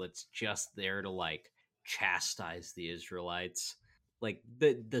 people that's just there to like chastise the Israelites. Like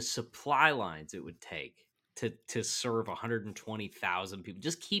the supply lines it would take to serve 120,000 people,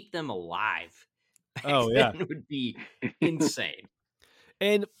 just keep them alive. Then would be insane.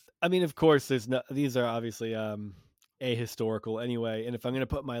 And I mean, of course, these are obviously ahistorical anyway. And if I'm going to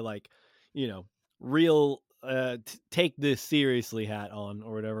put my like, real take this seriously hat on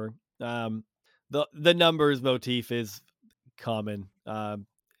or whatever, the numbers motif is common.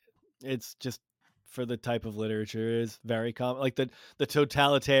 It's just for the type of literature is very common. Like the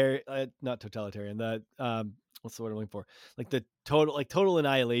totalitarian, not totalitarian. The what's the word I'm looking for? Like the total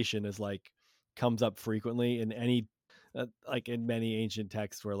annihilation is like comes up frequently in any like in many ancient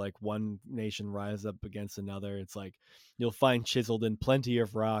texts where like one nation rises up against another. It's like you'll find chiseled in plenty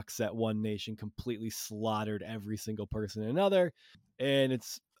of rocks that one nation completely slaughtered every single person in another, and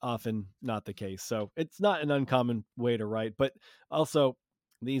it's often not the case. So it's not an uncommon way to write, but also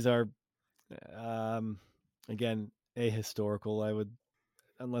these are again ahistorical. I would,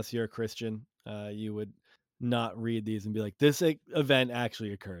 unless you're a Christian, you would not read these and be like, this event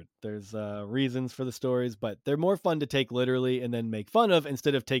actually occurred. There's reasons for the stories, but they're more fun to take literally and then make fun of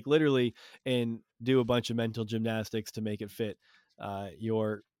instead of take literally and do a bunch of mental gymnastics to make it fit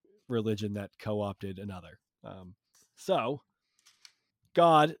your religion that co-opted another. So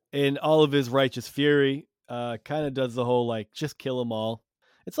God, in all of his righteous fury, kind of does the whole like just kill them all.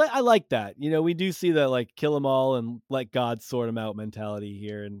 It's like, I like that. We do see that like kill them all and let God sort them out mentality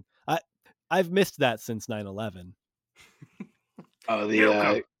here, and I've missed that since 9/11. Oh,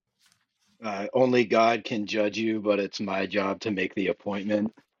 the only God can judge you, but it's my job to make the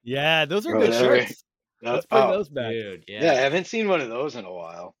appointment. Yeah, those are Or good whatever. shirts. Let's bring those back. Dude, Yeah, I haven't seen one of those in a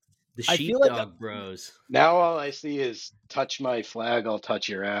while. The I feel like sheepdog bros. Now all I see is touch my flag, I'll touch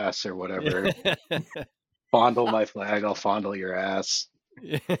your ass, or whatever. Fondle my flag, I'll fondle your ass.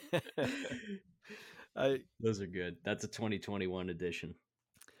 Those are good. That's a 2021 edition.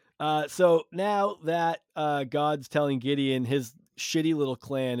 So now that God's telling Gideon his shitty little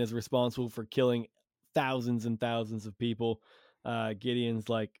clan is responsible for killing thousands and thousands of people, Gideon's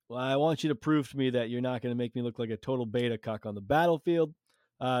like, well, I want you to prove to me that you're not going to make me look like a total beta cuck on the battlefield.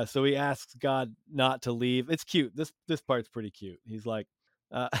 So he asks God not to leave. It's cute. This part's pretty cute. He's like,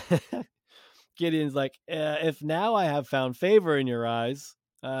 Gideon's like, if now I have found favor in your eyes,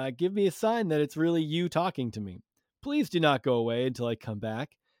 give me a sign that it's really you talking to me. Please do not go away until I come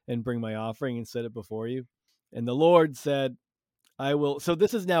back and bring my offering and set it before you. And the Lord said, I will. So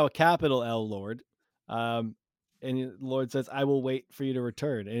this is now a capital L Lord. And the Lord says, I will wait for you to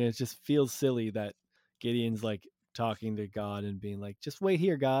return. And it just feels silly that Gideon's like talking to God and being like, just wait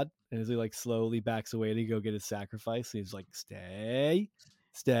here, God. And as he like slowly backs away to go get his sacrifice, he's like, stay.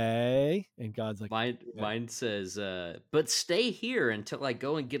 And God's like, mine says, but stay here until I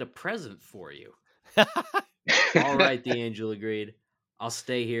go and get a present for you. All right, the angel agreed. I'll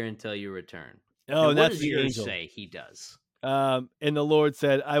stay here until you return. Oh, Now, and what that's does the yours angel. say he does? And the Lord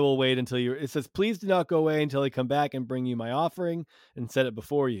said, I will wait until you. It says, please do not go away until I come back and bring you my offering and set it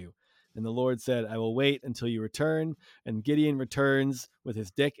before you. And the Lord said, I will wait until you return. And Gideon returns with his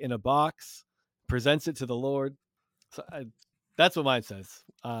dick in a box, presents it to the Lord. So that's what mine says.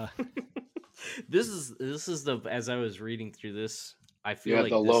 This is the, as I was reading through this, I You feel have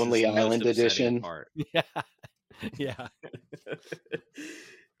the like this is Lonely the most Island upsetting edition. part. Yeah. Yeah.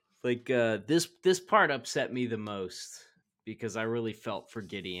 Like this part upset me the most because I really felt for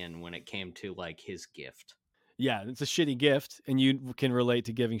Gideon when it came to like his gift. Yeah. It's a shitty gift. And you can relate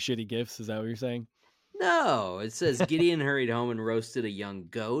to giving shitty gifts. Is that what you're saying? No, it says Gideon hurried home and roasted a young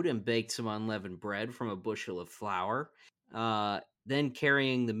goat and baked some unleavened bread from a bushel of flour. Then,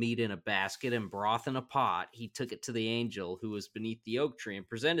 carrying the meat in a basket and broth in a pot, he took it to the angel who was beneath the oak tree and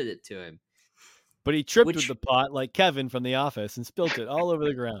presented it to him. But he tripped with Which the pot like Kevin from The Office and spilt it all over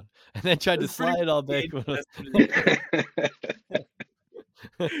the ground and then tried to was pretty slide it all much back. the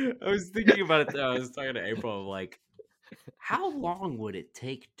angel. I was thinking about it though. I was talking to April, like, how long would it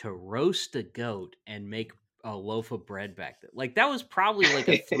take to roast a goat and make a loaf of bread back then? Like, that was probably like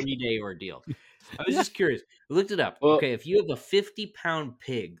a 3-day ordeal. I was Yeah. just curious. I looked it up. Well, Okay, if you have a 50-pound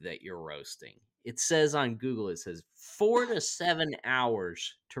pig that you're roasting, it says on Google, it says 4 to 7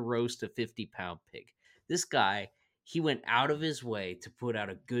 hours to roast a 50-pound pig. This guy, he went out of his way to put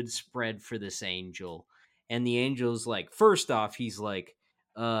out a good spread for this angel. And the angel's like, first off, he's like,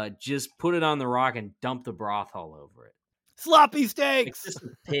 just put it on the rock and dump the broth all over it. Sloppy It's steaks. just a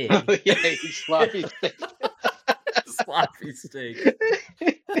pig. yeah, he's sloppy steak. Sloppy steak.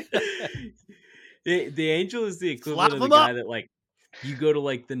 The angel is the equivalent Slop of the them guy up. that, like, you go to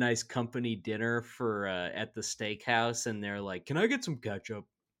like the nice company dinner for at the steakhouse and they're like, can I get some ketchup?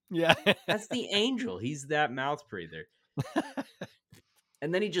 Yeah. That's the angel. He's that mouth breather.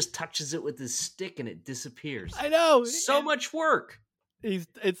 And then he just touches it with his stick and it disappears. I know. So much work.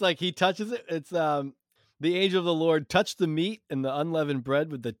 It's like he touches it. It's the angel of the Lord touched the meat and the unleavened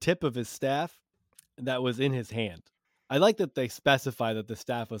bread with the tip of his staff that was in his hand. I like that they specify that the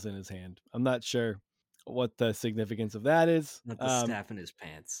staff was in his hand. I'm not sure what the significance of that is. Not the staff in his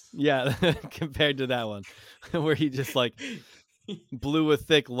pants. Yeah, compared to that one where he just like blew a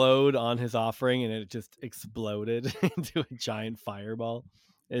thick load on his offering and it just exploded into a giant fireball.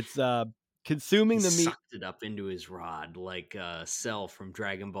 It's consuming He the meat. sucked it up into his rod like Cell from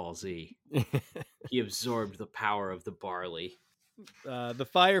Dragon Ball Z. He absorbed the power of the barley. The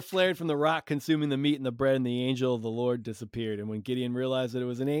fire flared from the rock, consuming the meat and the bread, and the angel of the Lord disappeared. And when Gideon realized that it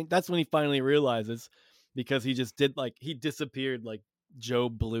was an angel, that's when he finally realizes, because he just did like he disappeared like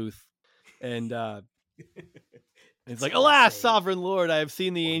Job Bluth, and it's like, alas, sovereign Lord, I have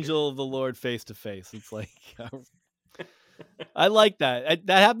seen the angel of the Lord face to face. It's like, I like that.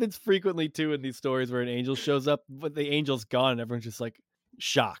 That happens frequently too in these stories where an angel shows up, but the angel's gone, and everyone's just like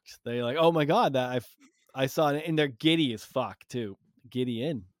shocked. They're like, oh my god, that I saw it, and they're giddy as fuck too.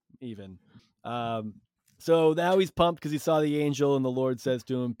 Gideon even. So now he's pumped because he saw the angel, and the Lord says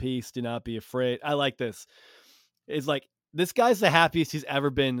to him, peace, do not be afraid. I like this. It's like, this guy's the happiest he's ever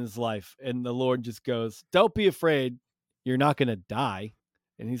been in his life. And the Lord just goes, don't be afraid. You're not going to die.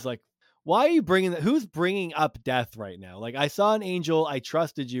 And he's like, why are you bringing that? Who's bringing up death right now? Like, I saw an angel. I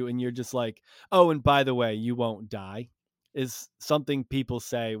trusted you. And you're just like, oh, and by the way, you won't die, is something people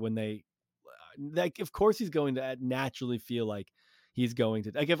say when they, like, of course he's going to naturally feel like he's going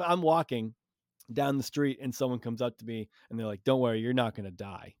to, like, if I'm walking down the street and someone comes up to me and they're like, don't worry, you're not going to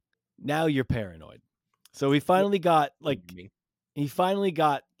die. Now you're paranoid. So he finally got like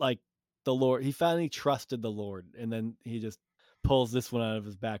the Lord. He finally trusted the Lord. And then he just pulls this one out of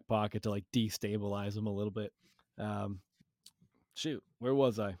his back pocket to like destabilize him a little bit. Shoot, where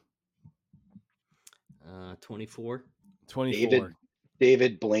was I? 24. 24.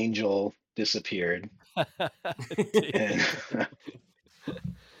 David Blangel disappeared. And,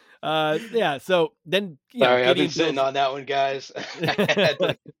 yeah. So then, sorry, I've been sitting on that one, guys.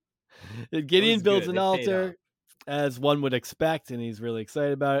 Gideon builds an altar, as one would expect, and he's really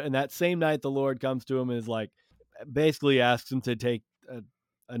excited about it. And that same night, the Lord comes to him and is like, basically asks him to take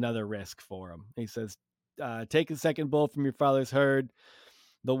another risk for him. He says, take a second bull from your father's herd,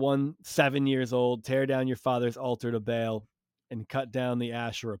 the one 7 years old, tear down your father's altar to Baal, and cut down the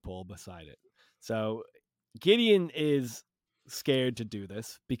Asherah pole beside it. So Gideon is scared to do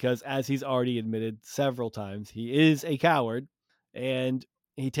this because, as he's already admitted several times, he is a coward, and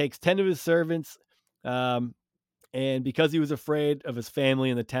he takes 10 of his servants, and because he was afraid of his family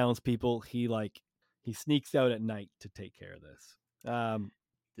and the townspeople, he sneaks out at night to take care of this.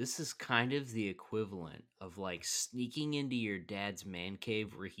 This is kind of the equivalent of like sneaking into your dad's man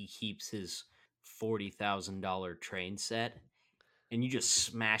cave where he keeps his $40,000 train set, and you just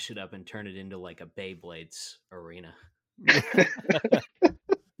smash it up and turn it into like a Beyblades arena.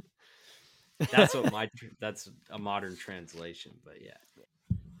 That's that's a modern translation, but yeah.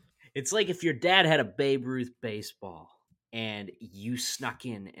 It's like if your dad had a Babe Ruth baseball and you snuck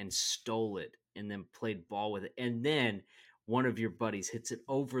in and stole it and then played ball with it, and then one of your buddies hits it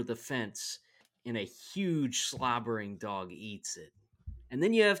over the fence and a huge slobbering dog eats it. And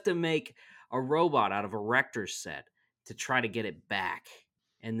then you have to make a robot out of a Rector set to try to get it back.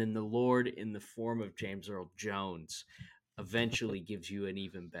 And then the Lord, in the form of James Earl Jones, eventually gives you an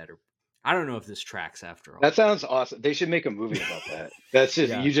even better. I don't know if this tracks after all. That sounds awesome. They should make a movie about that. That's just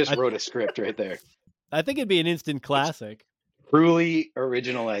Yeah, you just wrote a script right there. I think it'd be an instant classic. Truly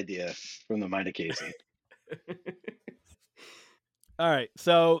original idea from the mind of Casey. All right,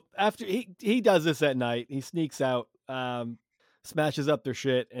 so after he does this at night, he sneaks out, smashes up their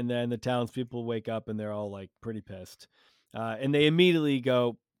shit, and then the townspeople wake up and they're all like pretty pissed, and they immediately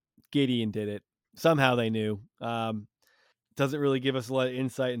go, Gideon did it. Somehow they knew. Doesn't really give us a lot of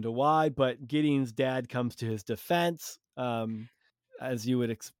insight into why, but Gideon's dad comes to his defense, as you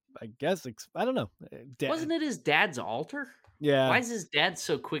would, I guess, I don't know. Wasn't it his dad's altar? Yeah. Why is his dad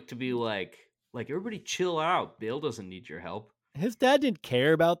so quick to be like everybody chill out? Bill doesn't need your help. His dad didn't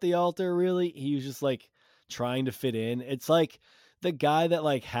care about the altar, really. He was just like trying to fit in. It's like the guy that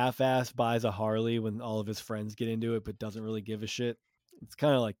like half-ass buys a Harley when all of his friends get into it, but doesn't really give a shit. It's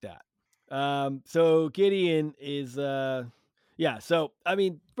kind of like that. So Gideon is, yeah. So, I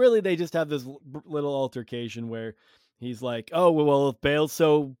mean, really, they just have this little altercation where he's like, oh, well, if Bale's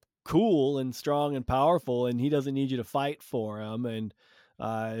so cool and strong and powerful and he doesn't need you to fight for him, and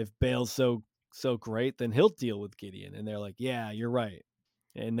if Bale's so great, then he'll deal with Gideon. And they're like, yeah, you're right.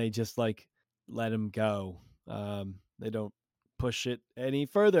 And they just like let him go. They don't push it any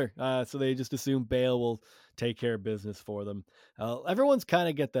further. So they just assume Bale will take care of business for them. Everyone's kind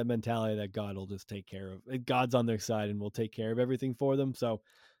of get that mentality that God will just take care of it. God's on their side and will take care of everything for them. So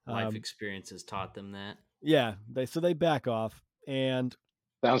life experience has taught them that. Yeah. They back off, and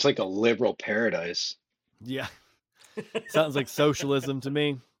sounds like a liberal paradise. Yeah. Sounds like socialism to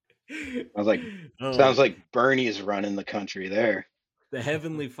me. Sounds like Bernie's running the country there. The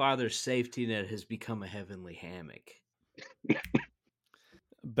Heavenly Father's safety net has become a heavenly hammock.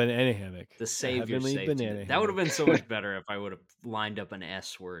 Banana hammock. The Savior safety net. That would have been so much better if I would have lined up an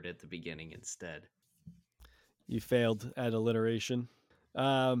S word at the beginning instead. You failed at alliteration.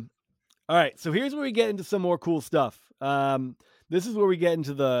 All right, so here's where we get into some more cool stuff. This is where we get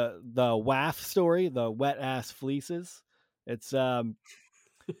into the WAF story, the wet ass fleeces. It's so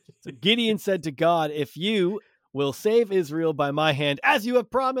Gideon said to God, if you will save Israel by my hand, as you have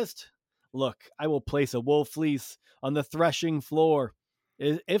promised, look, I will place a wool fleece on the threshing floor.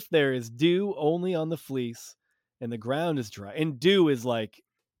 If there is dew only on the fleece and the ground is dry, and dew is like,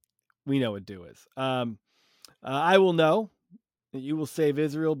 we know what dew is. I will know that you will save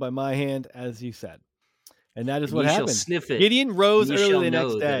Israel by my hand, as you said. And that is what happened. Sniff it. Gideon rose early the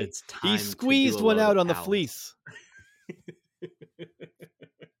next day. He squeezed one out on the fleece.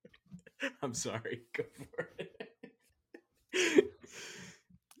 I'm sorry. Go for it.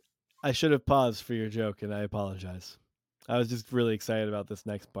 I should have paused for your joke, and I apologize. I was just really excited about this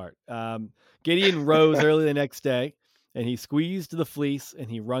next part. Gideon rose early the next day, and he squeezed the fleece, and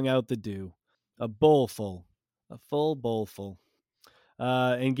he wrung out the dew. A full bowlful.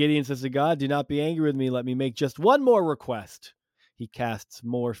 And Gideon says to God, do not be angry with me. Let me make just one more request. He casts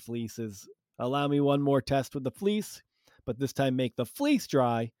more fleeces. Allow me one more test with the fleece, but this time make the fleece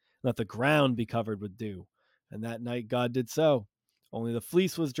dry. Let the ground be covered with dew. And that night God did so. Only the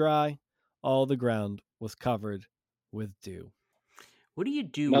fleece was dry. All the ground was covered with dew. What do you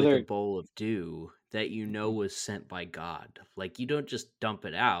do with a bowl of dew that you know was sent by God? Like, you don't just dump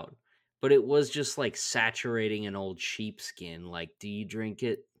it out, but it was just like saturating an old sheepskin. Like, do you drink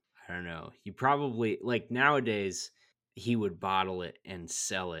it? I don't know. You probably, like, nowadays, he would bottle it and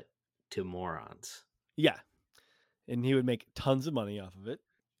sell it to morons. Yeah. And he would make tons of money off of it.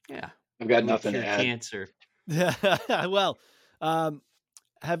 Yeah. I've got nothing to add. Cancer. Well,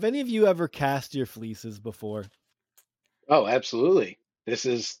 have any of you ever cast your fleeces before? Oh, absolutely. This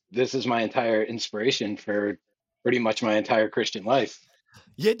is my entire inspiration for pretty much my entire Christian life.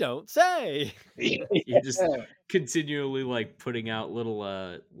 You don't say. You're just continually like putting out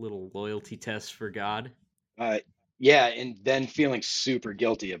little loyalty tests for God. Yeah, and then feeling super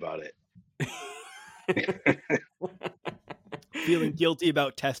guilty about it. Feeling guilty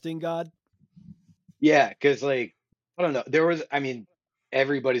about testing God? Yeah, because like, I don't know.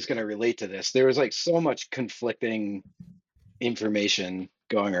 Everybody's going to relate to this. There was like so much conflicting information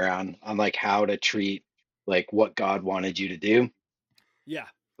going around on like how to treat like what God wanted you to do. Yeah.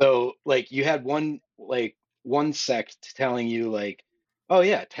 So like you had one sect telling you like, oh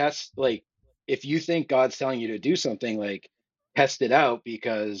yeah, test like if you think God's telling you to do something, like test it out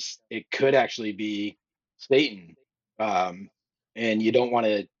because it could actually be Satan. Um, and you don't want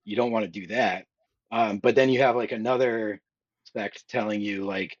to do that. But then you have like another sect telling you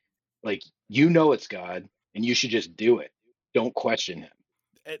like you know it's God and you should just do it. Don't question him.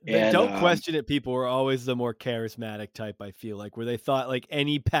 The And don't question it people were always the more charismatic type, I feel like, where they thought like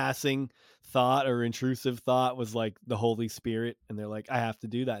any passing thought or intrusive thought was like the Holy Spirit, and they're like, I have to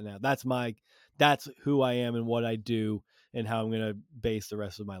do that now. That's who I am and what I do and how I'm gonna base the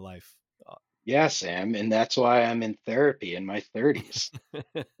rest of my life. yeah, Sam, and that's why I'm in therapy in my 30s.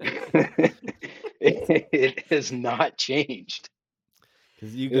 It has not changed.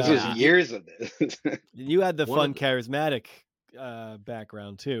 Because you This got was Yeah. years of this. you had the One fun of the charismatic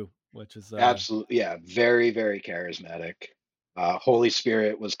background too, which is Absolutely, yeah, very, very charismatic. Holy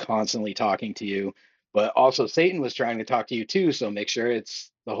Spirit was constantly talking to you, but also Satan was trying to talk to you too. So make sure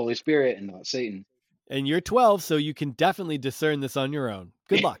it's the Holy Spirit and not Satan. and you're 12, so you can definitely discern this on your own.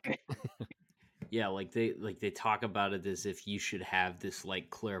 Good luck. Yeah, like they talk about it as if you should have this like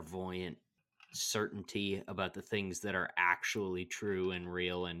clairvoyant certainty about the things that are actually true and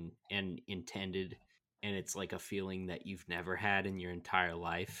real and intended, and it's like a feeling that you've never had in your entire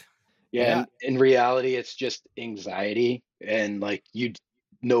life. Yeah, Yeah, and in reality, it's just anxiety, and like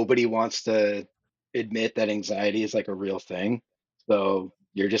nobody wants to admit that anxiety is like a real thing. So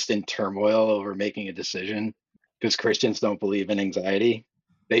you're just in turmoil over making a decision because Christians don't believe in anxiety.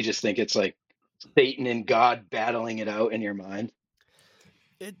 They just think it's like Satan and God battling it out in your mind.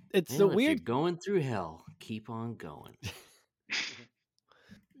 it's a Well, if you're weird. going through hell, keep on going.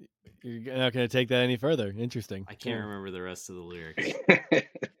 You're not going to take that any further. Interesting. I can't Yeah. remember the rest of the lyrics.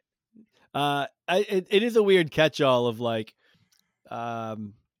 It is a weird catch-all of like,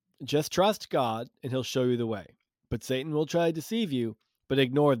 um, just trust God and He'll show you the way. But Satan will try to deceive you, but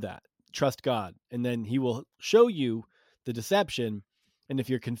ignore that. Trust God, and then He will show you the deception. And if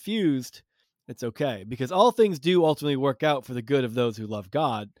you're confused, it's okay because all things do ultimately work out for the good of those who love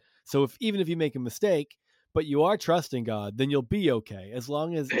God. So if even if you make a mistake, but you are trusting God, then you'll be okay. As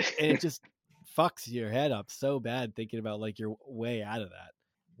long as and it just fucks your head up so bad thinking about like your way out of that.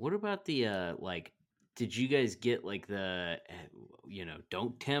 What about the like? Did you guys get like the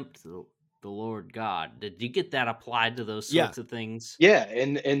don't tempt the Lord God? Did you get that applied to those Yeah, sorts of things? Yeah,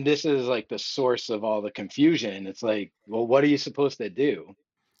 and this is like the source of all the confusion. It's like, well, what are you supposed to do?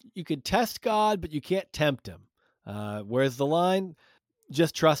 you could test God, but you can't tempt Him. Where's the line?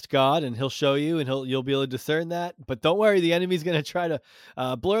 Just trust God, and He'll show you, and you'll be able to discern that. But don't worry, the enemy's going to try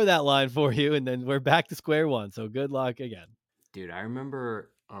to blur that line for you, and then we're back to square one. So good luck again. Dude, I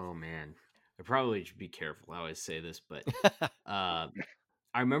remember. Oh man, I probably should be careful how I say this, but uh,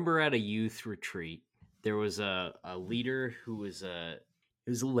 I remember at a youth retreat there was a leader who was a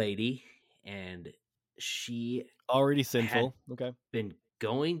lady, and she Already had sinful. Okay. been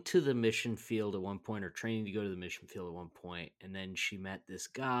going to the mission field at one point or training to go to the mission field at one point, and then she met this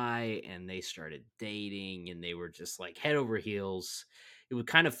guy and they started dating and they were just like head over heels. It would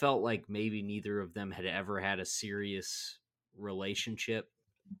kind of felt like maybe neither of them had ever had a serious relationship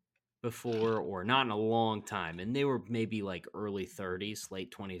before, or not in a long time, and they were maybe like early 30s,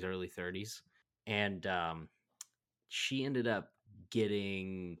 late 20s, early 30s. And she ended up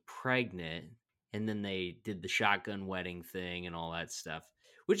getting pregnant, and then they did the shotgun wedding thing and all that stuff,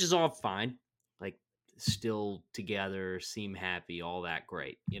 which is all fine. Like, still together, seem happy, all that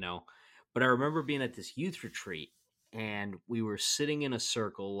great. But I remember being at this youth retreat, and we were sitting in a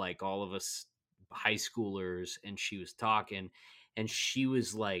circle, like all of us high schoolers, and she was talking, and she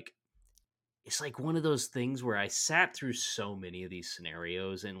was like, it's like one of those things where I sat through so many of these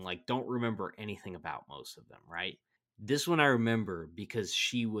scenarios and like don't remember anything about most of them, right? This one I remember because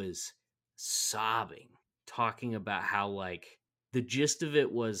she was sobbing, talking about how like the gist of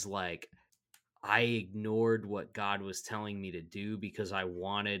it was like I ignored what God was telling me to do because I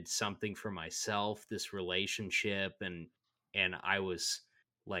wanted something for myself, this relationship, and I was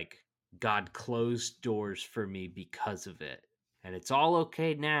like God closed doors for me because of it. And it's all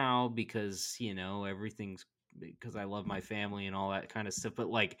okay now because, everything's because I love my family and all that kind of stuff, but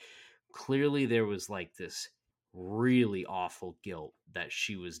like clearly there was like this really awful guilt that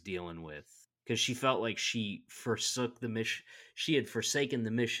she was dealing with because she felt like she had forsaken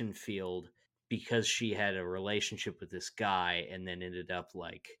the mission field because she had a relationship with this guy and then ended up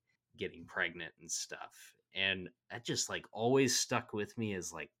like getting pregnant and stuff. And that just like always stuck with me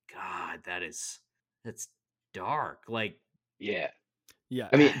as like, God, that's dark. Like, Yeah. Yeah.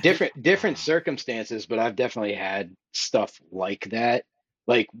 I mean, different circumstances, but I've definitely had stuff like that.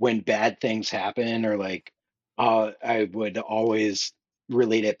 Like when bad things happen, or like, I would always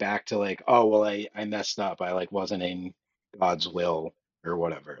relate it back to like, oh well, I messed up. I like wasn't in God's will or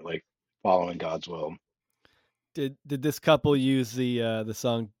whatever, like following God's will. Did this couple use the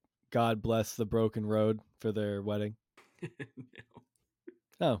song "God Bless the Broken Road" for their wedding?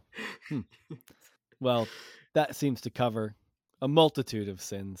 Oh, well, that seems to cover a multitude of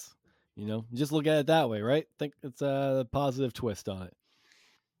sins. You know, just look at it that way, right? Think it's a positive twist on it.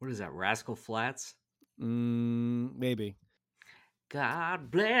 What is that, Rascal Flats? Maybe. God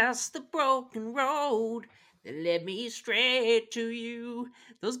bless the broken road that led me straight to you.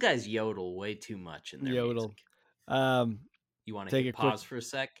 Those guys yodel way too much in their Yodel. music. You want to Take hit a quick pause for a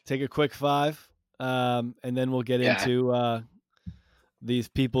sec? take a quick 5, and then we'll get Yeah. into these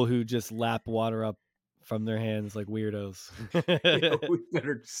people who just lap water up from their hands like weirdos. Yeah, we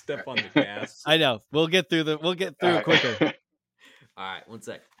better step on the gas. I know. We'll get through it quicker. All right, one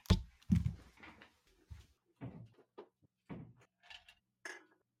sec.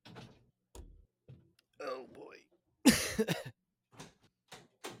 Oh boy.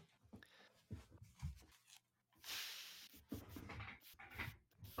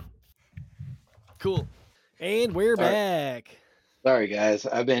 Cool. And we're Sorry. back. Sorry, guys.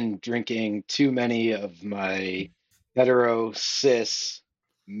 I've been drinking too many of my hetero cis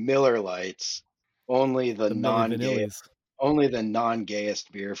Miller Lights. Only the The Milli non-gay, Vanillis. only the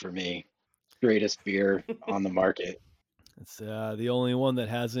non-gayest beer for me. Greatest beer on the market. It's the only one that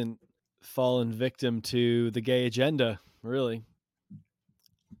hasn't fallen victim to the gay agenda, really.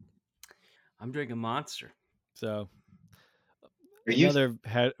 I'm drinking Monster. So Are you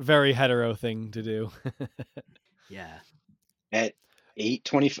another very hetero thing to do. Yeah. at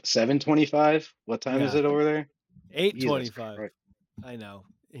 8:20, 7:25? What time is Yeah. it over there? 8:25. Christ. I know.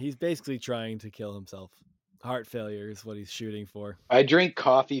 He's basically trying to kill himself. Heart failure is what he's shooting for. I drink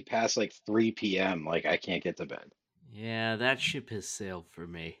coffee past like 3 p.m. Like I can't get to bed. Yeah, that ship has sailed for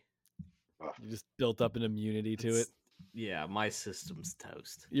me. Ugh. You just built up an immunity to it. Yeah, my system's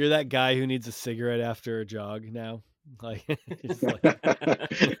toast. You're that guy who needs a cigarette after a jog now. Like, just like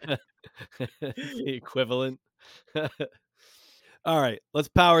the equivalent. All right, let's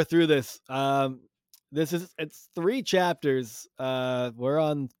power through this. It's 3 chapters. We're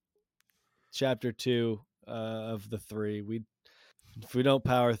on chapter 2 of the 3. If we don't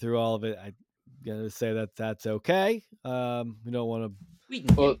power through all of it, I'm gonna say that's okay. We don't want to. We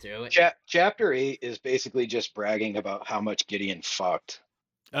can Well, get through it. chapter 8 is basically just bragging about how much Gideon fucked.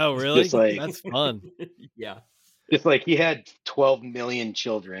 Oh, really? Just like That's fun. Yeah. Just like he had 12 million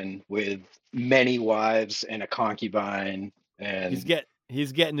children with many wives and a concubine, and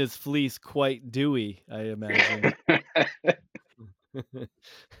He's getting his fleece quite dewy, I imagine.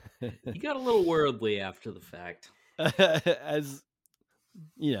 He got a little worldly after the fact. As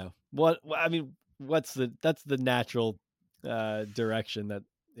you know, that's the natural direction that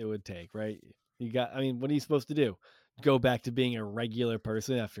it would take, right? What are you supposed to do? Go back to being a regular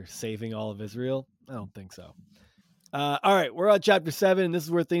person after saving all of Israel? I don't think so. All right, we're on chapter 7, and this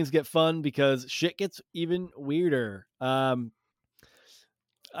is where things get fun because shit gets even weirder.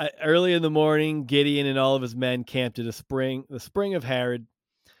 Early in the morning, Gideon and all of his men camped at the spring of Harod.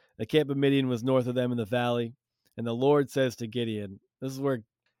 The camp of Midian was north of them in the valley. And the Lord says to Gideon, this is where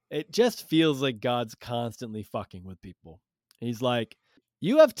it just feels like God's constantly fucking with people. He's like,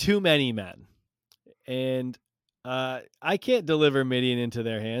 you have too many men. And I can't deliver Midian into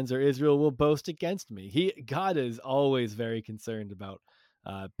their hands, or Israel will boast against me. God is always very concerned about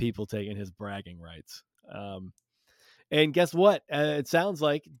people taking his bragging rights. And guess what? It sounds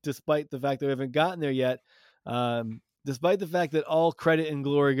like, despite the fact that we haven't gotten there yet, despite the fact that all credit and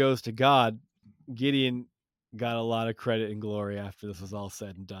glory goes to God, Gideon got a lot of credit and glory after this was all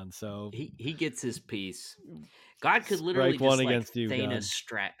said and done. So he gets his piece. God could strike literally one just against you,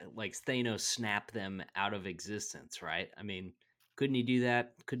 Thanos snap them out of existence, right? I mean, couldn't he do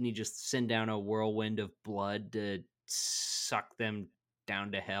that? Couldn't he just send down a whirlwind of blood to suck them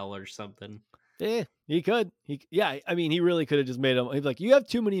down to hell or something? Yeah, he could. He really could have just made them. He's like, you have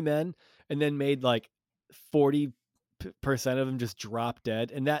too many men, and then made like 40% of them just drop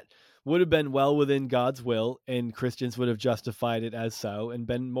dead, and that would have been well within God's will, and Christians would have justified it as so and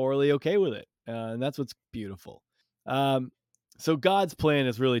been morally okay with it. And that's what's beautiful. So God's plan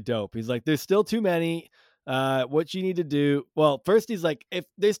is really dope. He's like, there's still too many. What you need to do? Well, first he's like, if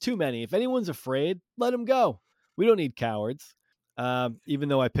there's too many, if anyone's afraid, let them go. We don't need cowards. Even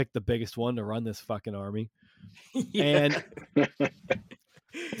though I picked the biggest one to run this fucking army. Yeah. And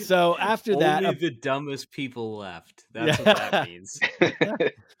So after that, only the dumbest people left. That's yeah. what that means.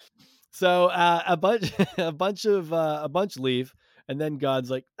 So a bunch leave, and then God's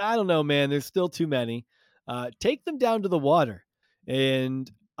like, I don't know, man. There's still too many. Take them down to the water,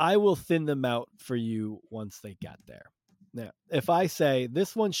 and I will thin them out for you once they get there. Now, if I say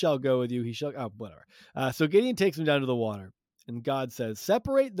this one shall go with you, he shall. Oh, whatever. So Gideon takes them down to the water, and God says,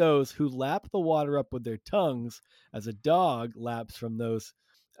 "Separate those who lap the water up with their tongues, as a dog laps from those."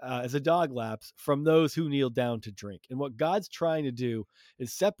 As a dog laps from those who kneel down to drink. And what God's trying to do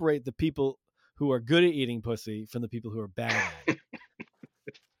is separate the people who are good at eating pussy from the people who are bad at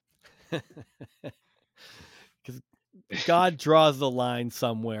it. Because God draws the line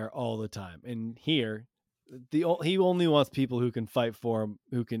somewhere all the time. And here, he only wants people who can fight for him,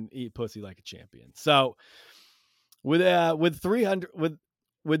 who can eat pussy like a champion. So with 300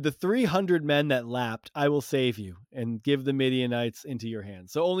 with the 300 men that lapped, I will save you and give the Midianites into your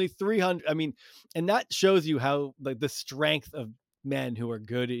hands. So only 300. I mean, and that shows you how like the strength of men who are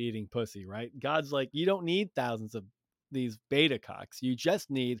good at eating pussy, right? God's like, you don't need thousands of these beta cocks. You just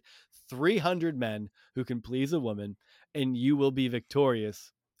need 300 men who can please a woman, and you will be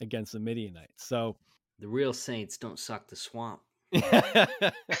victorious against the Midianites. So The real saints don't suck the swamp. is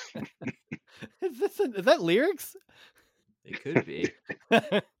that lyrics? It could be.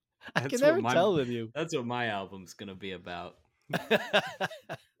 I can never tell with you. That's what my album's gonna be about.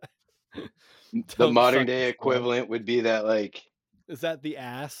 The modern day equivalent would be that, like, is that the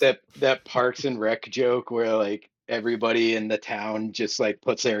ass? That Parks and Rec joke where like everybody in the town just like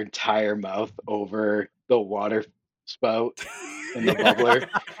puts their entire mouth over the water spout in the bubbler.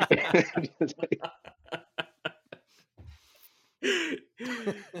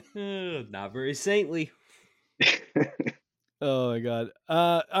 Not very saintly. Oh my god.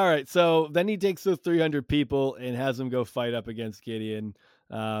 All right. So then he takes those 300 people and has them go fight up against Gideon.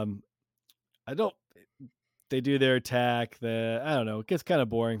 They do their attack. I don't know. It gets kind of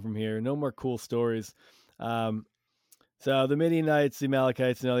boring from here. No more cool stories. So the Midianites, the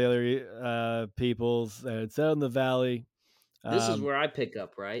Amalekites, and all the other peoples had settled in the valley. This is where I pick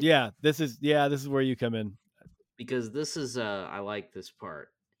up, right? Yeah, this is where you come in. Because this is I like this part.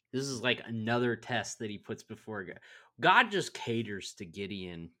 This is like another test that he puts before God. God just caters to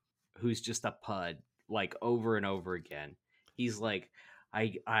Gideon, who's just a pud, like over and over again. He's like,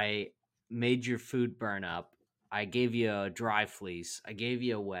 I made your food burn up. I gave you a dry fleece. I gave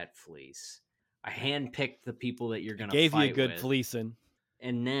you a wet fleece. I handpicked the people that you're gonna gave fight you a good with. fleecing.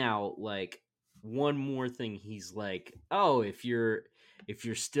 And now, like, one more thing, he's like, oh, if you're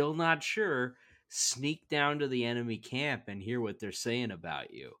still not sure, sneak down to the enemy camp and hear what they're saying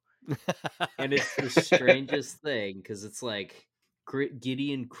about you. And it's the strangest thing, because it's like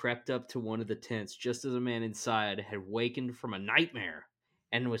Gideon crept up to one of the tents just as a man inside had wakened from a nightmare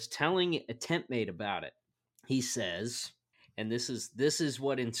and was telling a tent mate about it. He says, and this is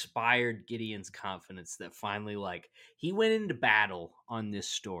what inspired Gideon's confidence, that finally, like, he went into battle on this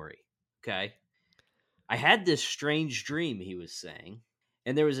story. Okay, I had this strange dream, he was saying,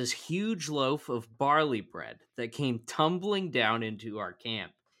 and there was this huge loaf of barley bread that came tumbling down into our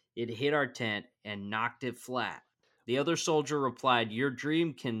camp. It hit our tent and knocked it flat. The other soldier replied, your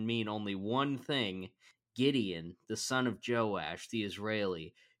dream can mean only one thing. Gideon, the son of Joash, the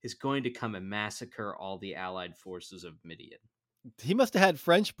Israeli, is going to come and massacre all the allied forces of Midian. He must have had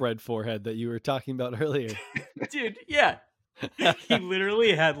French bread forehead that you were talking about earlier. Dude, yeah. He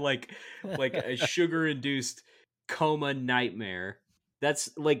literally had like a sugar-induced coma nightmare. That's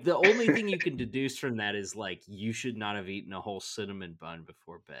like the only thing you can deduce from that is like you should not have eaten a whole cinnamon bun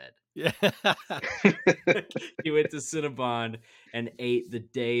before bed. Yeah. He went to Cinnabon and ate the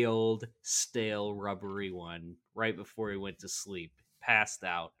day-old stale rubbery one right before he went to sleep. Passed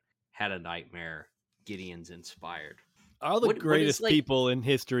out, had a nightmare. Gideon's inspired. All the greatest people in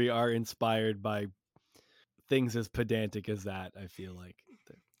history are inspired by things as pedantic as that, I feel like.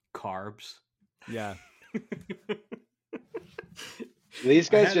 Carbs. Yeah. These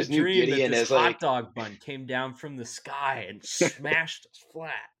guys just knew Gideon as like hot dog bun came down from the sky and smashed us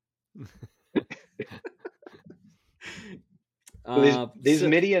flat. These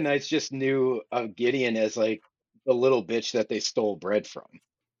Midianites just knew Gideon as like the little bitch that they stole bread from.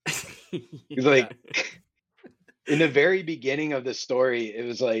 He's like, in the very beginning of the story, it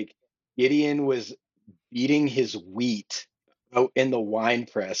was like Gideon was beating his wheat out in the wine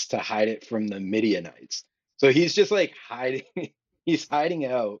press to hide it from the Midianites. So he's just like hiding. He's hiding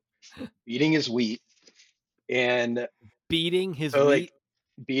out, beating his wheat, and beating his wheat. Like,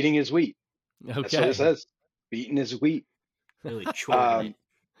 beating his wheat. Okay. That's what it says. Beating his wheat. Really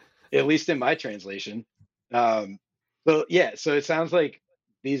at least in my translation. So yeah, so it sounds like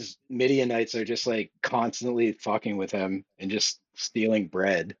these Midianites are just like constantly fucking with him and just stealing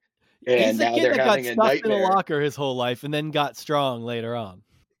bread. He's And a now kid they're that got having a stuffed in a nightmare. locker his whole life and then got strong later on.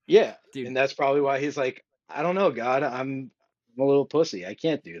 Yeah. Dude, And that's probably why he's like, I don't know, God, I'm a little pussy. I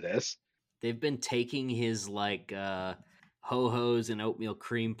can't do this. they've been taking his like ho-hos and oatmeal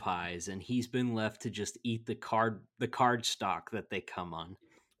cream pies, and he's been left to just eat the card stock that they come on.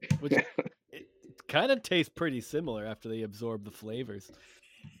 Which it kind of tastes pretty similar after they absorb the flavors.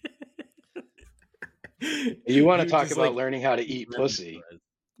 You want to You're talk just about like learning how to eating eat lemon pussy.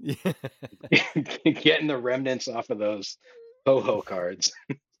 Yeah. Getting the remnants off of those ho-ho cards.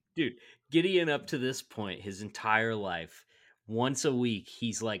 Dude, Gideon up to this point, his entire life, once a week,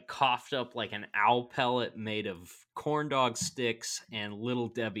 he's like coughed up like an owl pellet made of corn dog sticks and Little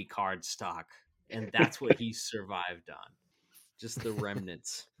Debbie card stock. And that's what he survived on. Just the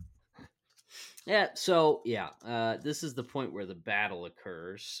remnants. Yeah, so this is the point where the battle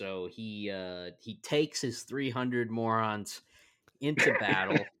occurs. So he takes his 300 morons into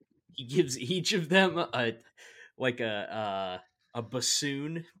battle. He gives each of them a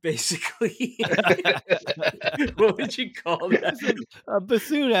bassoon, basically. What would you call that? A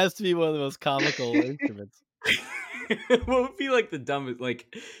bassoon has to be one of the most comical instruments. What would be like the dumbest?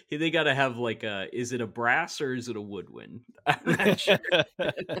 Like they got to have like is it a brass or is it a woodwind? I'm not sure.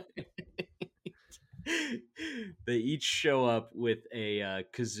 They each show up with a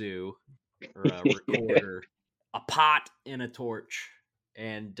kazoo or a recorder, a pot, and a torch.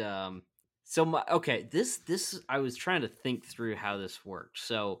 And this I was trying to think through how this worked.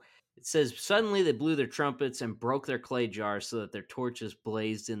 So it says suddenly they blew their trumpets and broke their clay jars so that their torches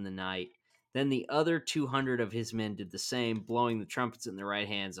blazed in the night. Then the other 200 of his men did the same, blowing the trumpets in their right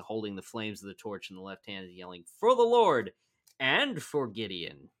hands and holding the flames of the torch in the left hand and yelling, "For the Lord and for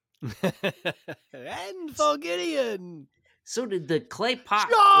Gideon." And for Gideon. So did the clay pot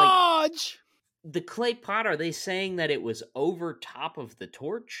Charge! the clay pot, are they saying that it was over top of the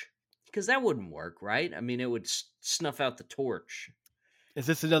torch? Because that wouldn't work, right? I mean, it would snuff out the torch. Is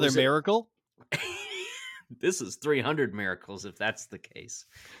this another Was it- miracle? This is 300 miracles if that's the case.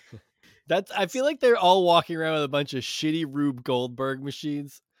 I feel like they're all walking around with a bunch of shitty Rube Goldberg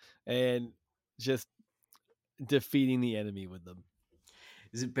machines and just defeating the enemy with them.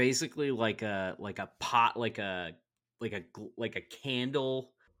 Is it basically like a pot, like a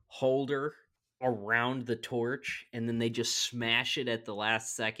candle holder around the torch, and then they just smash it at the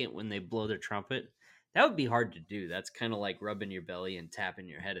last second when they blow their trumpet? That would be hard to do. That's kind of like rubbing your belly and tapping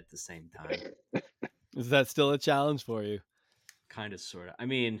your head at the same time. Is that still a challenge for you? Kind of, sort of. I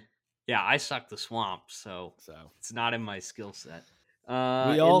mean, yeah, I suck the swamp, so it's not in my skill set. We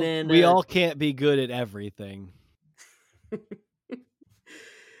all can't be good at everything.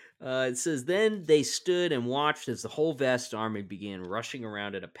 It says, then they stood and watched as the whole vast army began rushing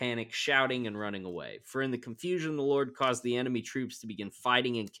around in a panic, shouting and running away. For in the confusion, the Lord caused the enemy troops to begin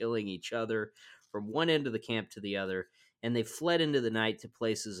fighting and killing each other from one end of the camp to the other, and they fled into the night to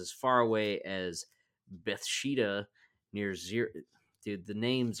places as far away as Bethsheba near Zir. Dude, the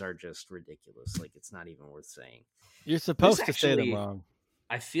names are just ridiculous. Like, it's not even worth saying. You're supposed to say them wrong.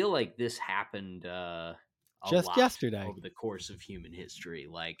 I feel like this happened just yesterday over the course of human history.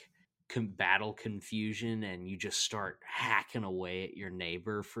 Like, battle confusion, and you just start hacking away at your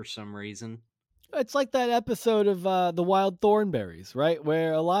neighbor for some reason. It's like that episode of The Wild Thornberries, right?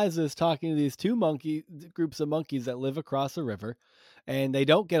 Where Eliza is talking to these two groups of monkeys that live across a river, and they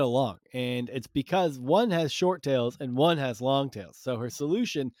don't get along. And it's because one has short tails and one has long tails. So her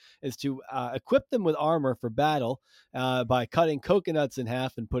solution is to equip them with armor for battle by cutting coconuts in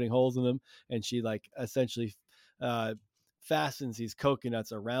half and putting holes in them. And she essentially fastens these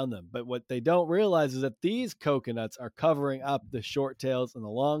coconuts around them. But what they don't realize is that these coconuts are covering up the short tails and the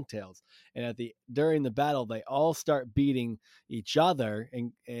long tails. And during the battle, they all start beating each other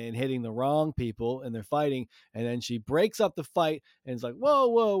and hitting the wrong people, and they're fighting. And then she breaks up the fight and is like, whoa,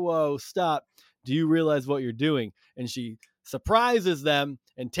 whoa, whoa, stop. Do you realize what you're doing? And she surprises them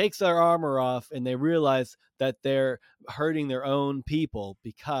and takes their armor off, and they realize that they're hurting their own people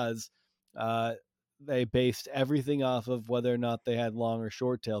because they based everything off of whether or not they had long or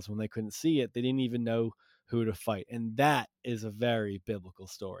short tails. When they couldn't see it, they didn't even know who to fight. And that is a very biblical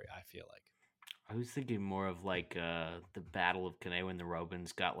story, I feel like. I was thinking more of like the Battle of Cannae when the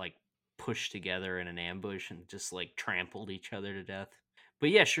Robins got like pushed together in an ambush and just like trampled each other to death. But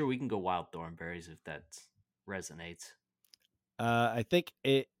yeah, sure, we can go Wild Thornberries if that resonates. I think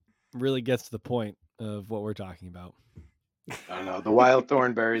it really gets to the point of what we're talking about. I don't know. The Wild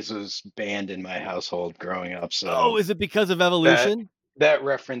Thornberries was banned in my household growing up. So, is it because of evolution? That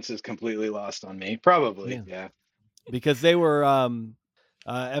reference is completely lost on me. Probably, yeah. Because they were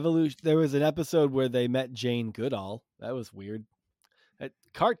Evolution. There was an episode where they met Jane Goodall. That was weird.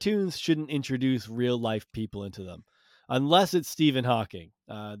 Cartoons shouldn't introduce real life people into them, unless it's Stephen Hawking.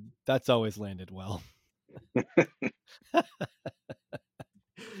 That's always landed well.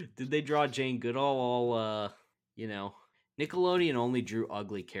 Did they draw Jane Goodall all? Nickelodeon only drew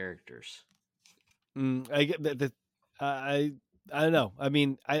ugly characters. I get that. I don't know. I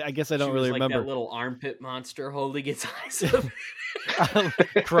mean, I guess I don't She was really like that remember. little armpit monster holding its eyes up.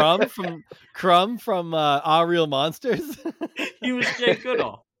 Crumb from Our Real Monsters. He was Jane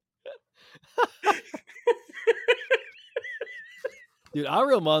Goodall. Dude, Our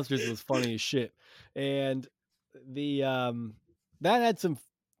Real Monsters was funny as shit, and the that had some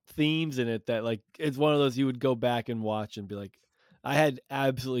themes in it that, like, it's one of those you would go back and watch and be like, I had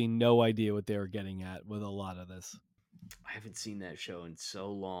absolutely no idea what they were getting at with a lot of this. I haven't seen that show in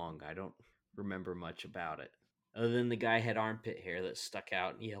so long. I don't remember much about it, other than the guy had armpit hair that stuck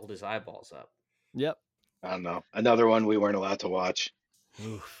out and he held his eyeballs up. Yep. I don't know. Another one we weren't allowed to watch.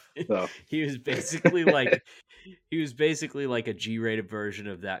 Oof. So He was basically like a G-rated version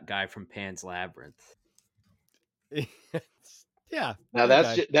of that guy from Pan's Labyrinth. Yeah. now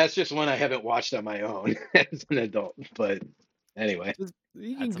okay. that's just one I haven't watched on my own as an adult. But anyway,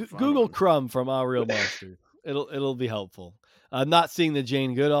 You That's can a fun Google one. Crumb from Our Real Monsters. It'll be helpful. I'm not seeing the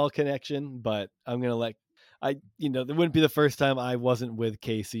Jane Goodall connection, but I'm gonna let it wouldn't be the first time I wasn't with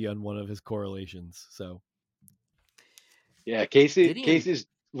Casey on one of his correlations. So yeah, Gideon, Casey's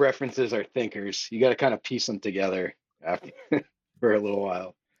references are thinkers. You got to kind of piece them together after for a little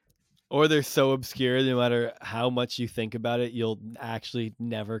while. or they're so obscure, no matter how much you think about it, you'll actually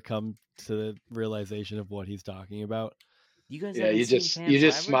never come to the realization of what he's talking about. you guys Yeah, haven't seen you Pan's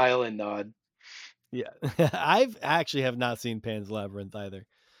just Labyrinth? smile and nod. Yeah, I've actually have not seen Pan's Labyrinth either.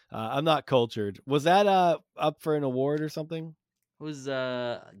 I'm not cultured. Was that up for an award or something? It was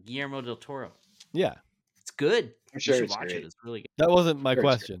Guillermo del Toro. Yeah, It's good. I'm You sure should it's watch it. great. It's really good. that wasn't my Sure it's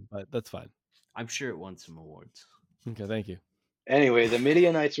great. question, but that's fine. I'm sure it won some awards. Okay, thank you. Anyway, the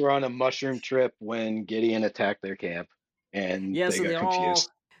Midianites were on a mushroom trip when Gideon attacked their camp, and Yeah, they so got confused.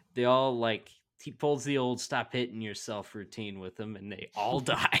 they all like he pulls the old stop hitting yourself routine with them and they all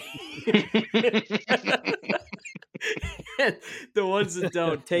die. The ones that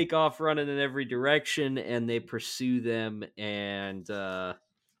don't take off running in every direction and they pursue them and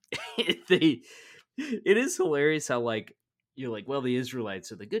it is hilarious how like you're like, well, the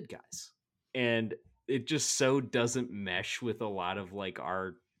Israelites are the good guys. And it just so doesn't mesh with a lot of like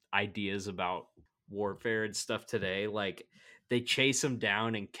our ideas about warfare and stuff today. Like they chase them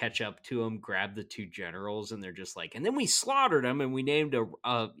down and catch up to them, grab the two generals, and they're just like, and then we slaughtered them and we named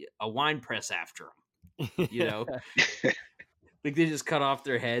a wine press after them. You know, like they just cut off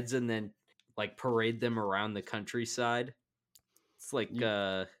their heads and then like parade them around the countryside. It's like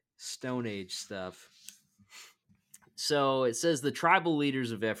Stone Age stuff. So it says the tribal leaders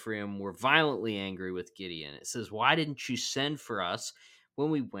of Ephraim were violently angry with Gideon. It says, "Why didn't you send for us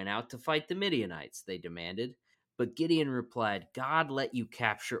when we went out to fight the Midianites?" they demanded. But Gideon replied, "God let you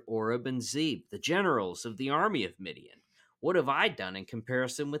capture Oreb and Zeb, the generals of the army of Midian. What have I done in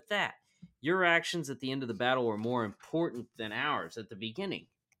comparison with that? Your actions at the end of the battle were more important than ours at the beginning."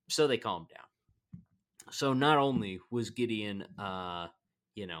 So they calmed down. So not only was Gideon,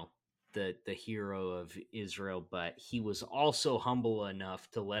 the hero of Israel, but he was also humble enough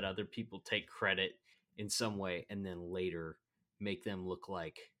to let other people take credit in some way and then later make them look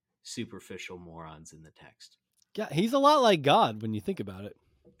like superficial morons in the text. Yeah, he's a lot like God when you think about it.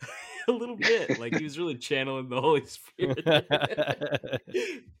 A little bit. Like he was really channeling the Holy Spirit.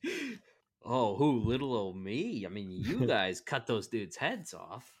 Oh, who? Little old me? I mean, you guys cut those dudes' heads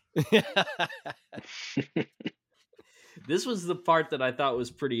off. This was the part that I thought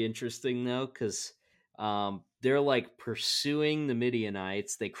was pretty interesting, though, because they're like pursuing the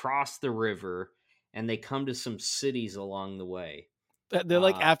Midianites. They cross the river and they come to some cities along the way. They're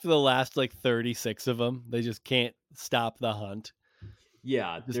like after the last like 36 of them, they just can't stop the hunt.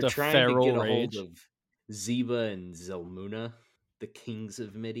 Yeah, Just they're a trying to feral get a hold rage. of Zeba and Zalmunna, the kings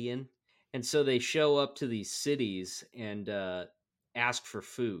of Midian. And so they show up to these cities and ask for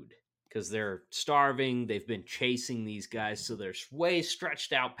food because they're starving. They've been chasing these guys, so they're way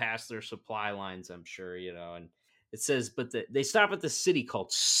stretched out past their supply lines, I'm sure, And it says, but they stop at the city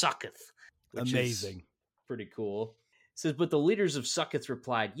called Succoth, which Amazing. is pretty cool. It says, but the leaders of Succoth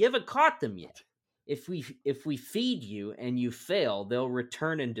replied, "You haven't caught them yet. If we feed you and you fail, they'll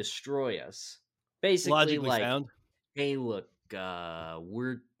return and destroy us." Basically, Logically like, sound. hey, look,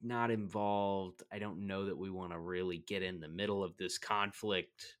 we're not involved. I don't know that we want to really get in the middle of this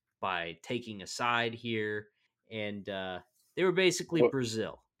conflict by taking a side here. And They were basically Well,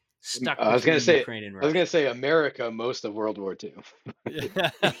 Brazil, stuck I was gonna between say, Ukraine and I was Russia. gonna say America most of World War II.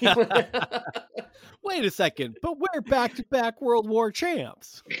 Wait a second, but we're back-to-back World War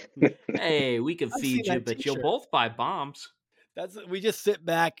champs. Hey, we can I've seen feed you, that but you'll T-shirt. both buy bombs. We just sit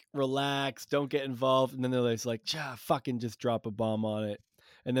back, relax, don't get involved, and then they're just like, fucking just drop a bomb on it.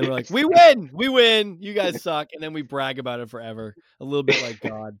 And then we're like, we win, you guys suck, and then we brag about it forever. A little bit like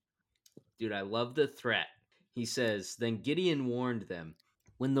God. Dude, I love the threat. He says, Then Gideon warned them,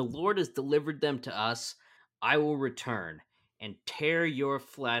 When the Lord has delivered them to us, I will return and tear your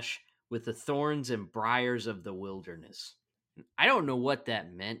flesh with the thorns and briars of the wilderness. I don't know what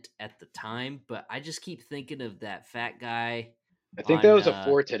that meant at the time, but I just keep thinking of that fat guy I think that on was a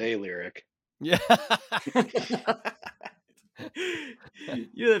For Today lyric. Yeah.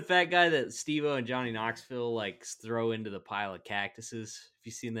 You know the fat guy that Steve-O and Johnny Knoxville like throw into the pile of cactuses? Have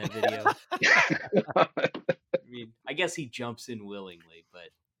you seen that video? I mean, I guess he jumps in willingly,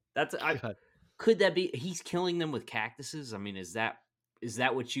 but God. could that be he's killing them with cactuses? I mean, is that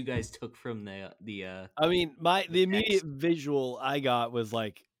what you guys took from the I mean, the immediate text? visual I got was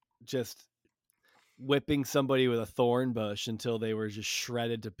like just whipping somebody with a thorn bush until they were just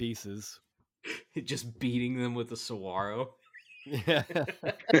shredded to pieces. Just beating them with a saguaro? Yeah.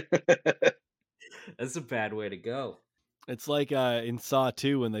 That's a bad way to go. It's like in Saw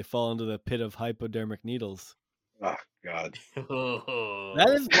 2 when they fall into the pit of hypodermic needles. Oh God. That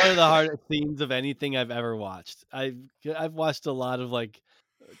is one of the hardest scenes of anything I've ever watched. I've watched a lot of like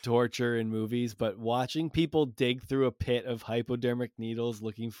torture in movies, but watching people dig through a pit of hypodermic needles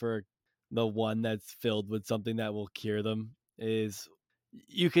looking for the one that's filled with something that will cure them is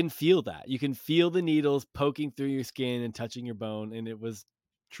you can feel that. You can feel the needles poking through your skin and touching your bone, and it was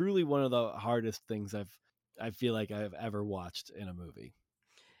truly one of the hardest things I feel like I've ever watched in a movie.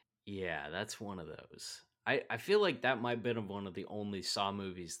 Yeah, that's one of those. I feel like that might have been one of the only Saw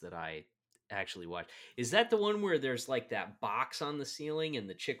movies that I actually watched. Is that the one where there's like that box on the ceiling and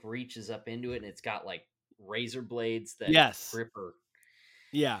the chick reaches up into it and it's got like razor blades that Yes. grip her?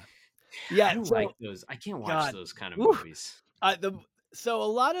 Yeah. I Yeah. don't So, like those. I can't watch God. those kind of Woo. movies. So a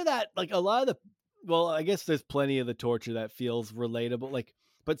lot of that, like a lot of the, well, I guess there's plenty of the torture that feels relatable, like,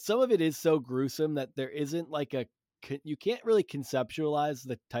 but some of it is so gruesome that there isn't like you can't really conceptualize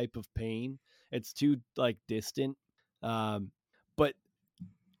the type of pain. It's too like distant. But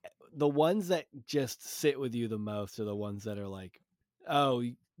the ones that just sit with you the most are the ones that are like, oh,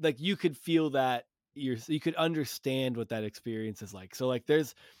 like you could feel that you could understand what that experience is like. So like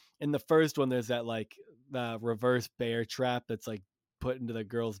there's in the first one, there's that like the reverse bear trap that's like put into the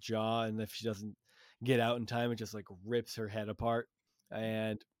girl's jaw, and if she doesn't get out in time, it just like rips her head apart.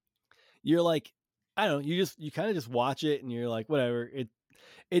 And you're like, I don't know, you kind of just watch it and you're like, whatever.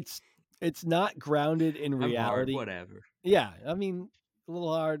 It's it's not grounded in I'm hard, reality. whatever. Yeah, I mean, a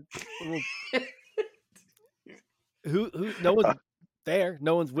little hard, a little. Who? No one's there.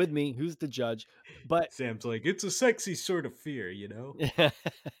 No one's with me. Who's the judge? But Sam's like, it's a sexy sort of fear, you know?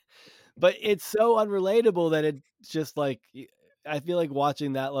 but it's so unrelatable that it's just like I feel like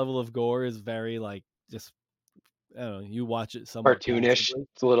watching that level of gore is very like just I don't know. You watch it somewhat Cartoonish. passively.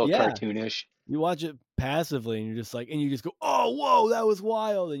 It's a little Yeah, cartoonish. you watch it passively, and you're just like, and you just go, "Oh, whoa, that was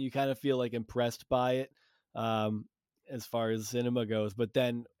wild," and you kind of feel like impressed by it, as far as cinema goes. But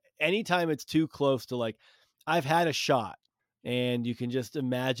then, anytime it's too close to like, I've had a shot, and you can just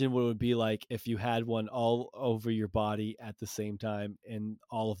imagine what it would be like if you had one all over your body at the same time, and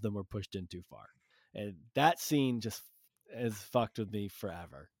all of them were pushed in too far. And that scene just has fucked with me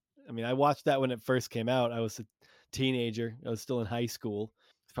forever. I mean, I watched that when it first came out. I was a teenager. I was still in high school.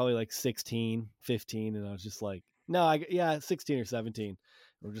 It's probably like 16, 15. And I was just like, no, 16 or 17.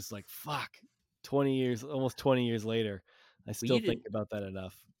 We're just like, fuck, 20 years, almost 20 years later. I still think about that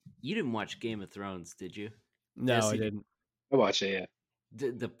enough. You didn't watch Game of Thrones, did you? No, I didn't. I watched it, yeah.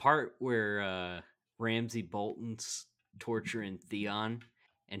 The part where Ramsay Bolton's torturing Theon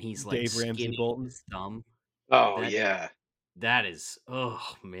and he's like Dave Ramsey skinning Bolton. his thumb. Oh yeah. That is, oh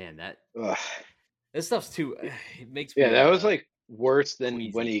man, that Ugh. stuff's too. It makes me. Yeah, that was like worse than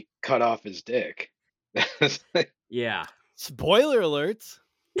queasy. when he cut off his dick. Yeah. Spoiler alerts.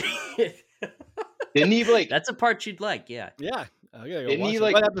 Didn't he like? That's a part you'd like, yeah. Yeah. I gotta go Didn't watch he it.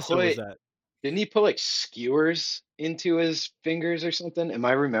 like What episode was that? Didn't he put like skewers into his fingers or something? Am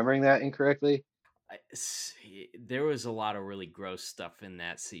I remembering that incorrectly? There was a lot of really gross stuff in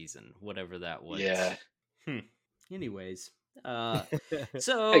that season, whatever that was. Yeah. Anyways, so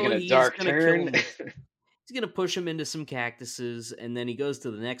Taking a he's dark gonna turn. kill him. He's gonna push him into some cactuses, and then he goes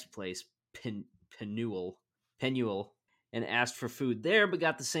to the next place, Penuel, and asked for food there, but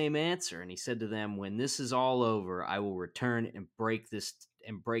got the same answer. And he said to them, "When this is all over, I will return and break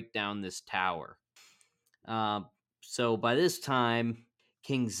down this tower." Uh, so by this time,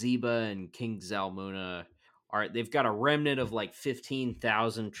 King Zeba and King Zalmunna they've got a remnant of like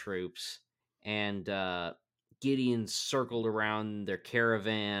 15,000 troops, and Gideon circled around their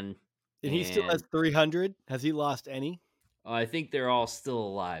caravan, And he still has and 300. Has he lost any? I think they're all still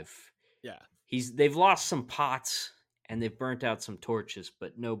alive. Yeah. They've lost some pots and they've burnt out some torches,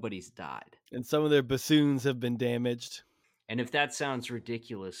 but nobody's died. And some of their bassoons have been damaged. And if that sounds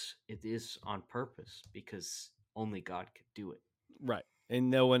ridiculous, it is on purpose because only God could do it. Right.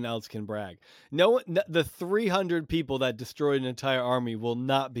 And no one else can brag. The 300 people that destroyed an entire army will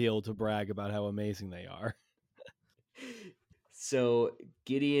not be able to brag about how amazing they are. So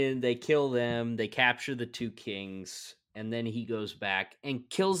Gideon, they kill them, they capture the two kings, and then he goes back and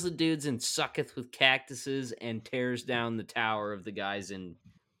kills the dudes and sucketh with cactuses and tears down the tower of the guys in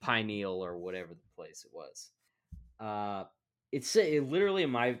Pineal or whatever the place it was. It literally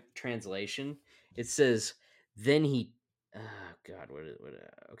in my translation, it says, then he, oh God,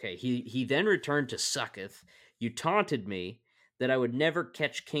 okay. He then returned to Succoth. You taunted me that I would never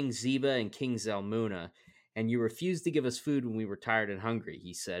catch King Zeba and King Zalmunna, and you refused to give us food when we were tired and hungry.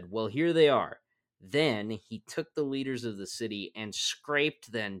 He said, well, here they are. Then he took the leaders of the city and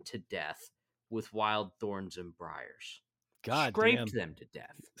scraped them to death with wild thorns and briars. God Scraped damn. them to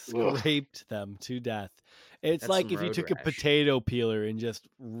death. Scraped them to death. It's That's like some if you road took a rash. potato peeler and just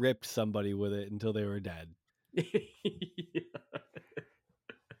ripped somebody with it until they were dead.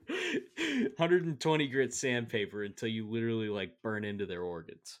 120 grit sandpaper until you literally like burn into their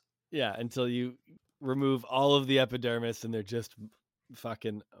organs. Yeah, until you remove all of the epidermis and they're just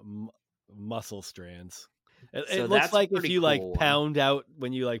fucking muscle strands. So It looks that's a like if pretty you like cool one. pound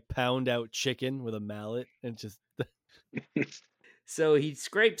out chicken with a mallet and just So he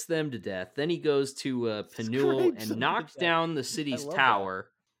scrapes them to death. Then he goes to Penuel Scrapes and them to knocks death. down the city's love that. tower,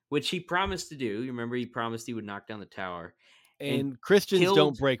 which he promised to do. You remember he promised he would knock down the tower. And Christians killed-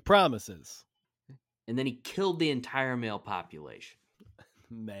 don't break promises. And then he killed the entire male population.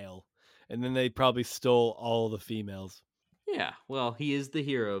 Male. And then they probably stole all the females. Yeah, well, he is the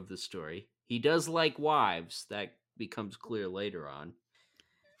hero of the story. He does like wives. That becomes clear later on.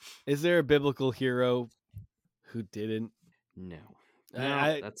 Is there a biblical hero who didn't? No,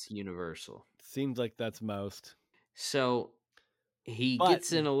 I- that's universal. Seems like that's most. So he But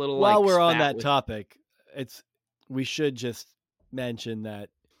gets in a little while like we're on spat that with- topic, we should just mention that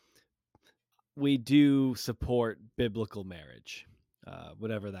we do support biblical marriage,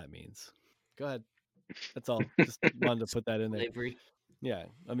 whatever that means. Go ahead. That's all. Just wanted to put that in there. slavery. Yeah,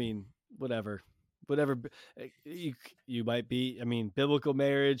 I mean, whatever you might be. I mean, biblical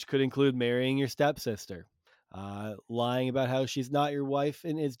marriage could include marrying your stepsister, lying about how she's not your wife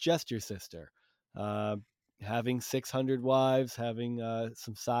and is just your sister, having 600 wives, having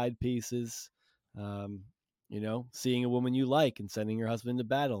some side pieces, seeing a woman you like and sending your husband to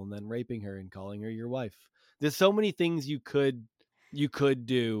battle and then raping her and calling her your wife. There's so many things you could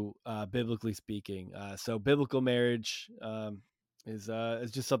do, biblically speaking. So biblical marriage is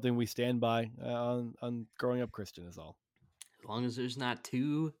just something we stand by on growing up Christian is all. As long as there's not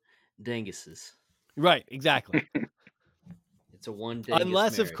two dinguses. Right, exactly. It's a one dingus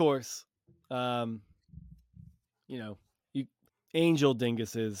Unless, of marriage. course, angel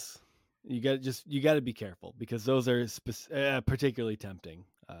dinguses. You got to be careful because those are particularly tempting.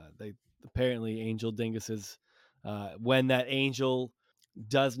 They apparently angel dinguses. When that angel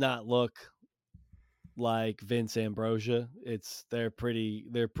does not look like Vince Ambrosia, they're pretty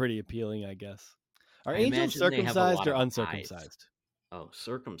appealing, I guess. Are I angels imagine they have a circumcised lot or of eyes. uncircumcised? Oh,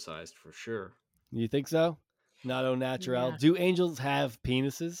 circumcised for sure. You think so? Not au natural. Yeah. Do angels have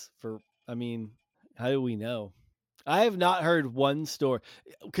penises? How do we know? I have not heard one story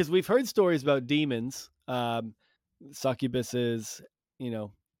because we've heard stories about demons, succubuses,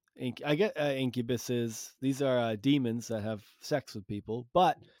 I get incubuses. These are demons that have sex with people.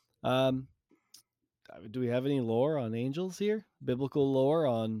 But do we have any lore on angels here? Biblical lore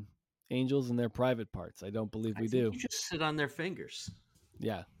on angels and their private parts? I don't believe we do. You just sit on their fingers.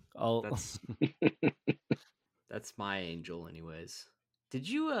 Yeah, That's my angel, anyways. Did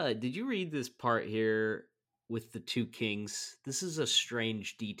you read this part here with the two kings? This is a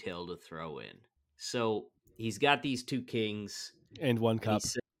strange detail to throw in. So he's got these two kings. and one And he cup.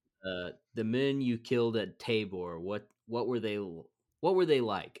 said, the men you killed at Tabor, what were they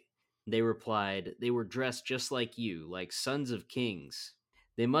like? They replied, they were dressed just like you, like sons of kings.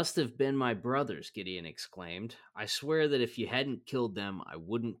 They must have been my brothers, Gideon exclaimed. I swear that if you hadn't killed them, I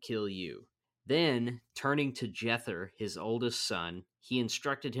wouldn't kill you. Then, turning to Jether, his oldest son, he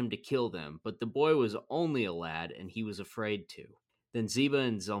instructed him to kill them, but the boy was only a lad and he was afraid to. Then Zeba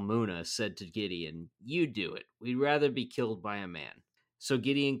and Zalmunna said to Gideon, "You do it. We'd rather be killed by a man." So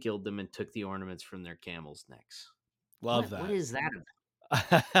Gideon killed them and took the ornaments from their camels' necks. Love What that. is that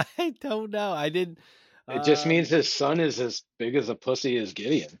about? I don't know. I didn't. It just means Um, his son is as big as a pussy as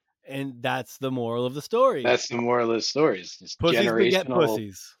Gideon. and that's the moral of the story. That's the moral of the story. It's just Pussies beget generational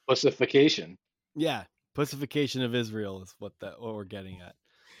pussies. pussification. Yeah, pussification of Israel is what we're getting at,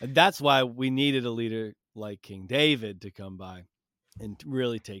 and that's why we needed a leader like King David to come by and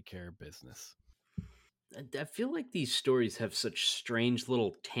really take care of business. I feel like these stories have such strange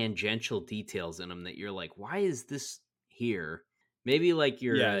little tangential details in them that you're like, why is this here? Maybe like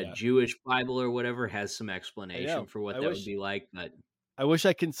your Yeah. Jewish Bible or whatever has some I explanation know. for what that would be like, but I wish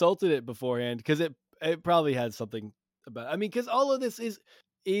I consulted it beforehand because it probably had something about. I mean, because all of this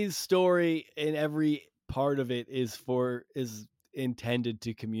is story, and every part of it is intended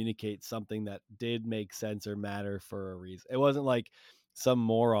to communicate something that did make sense or matter for a reason. It wasn't like some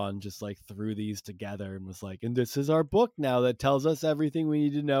moron just like threw these together and was like, and this is our book now that tells us everything we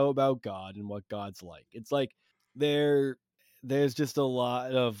need to know about God and what God's like. It's like there's just a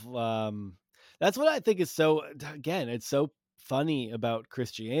lot of that's what I think is so, again, it's so funny about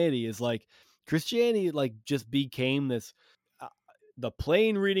Christianity is like Christianity like just became this uh, the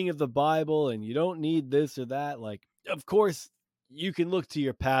plain reading of the Bible, and you don't need this or that. Like, of course you can look to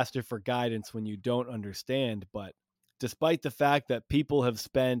your pastor for guidance when you don't understand, but despite the fact that people have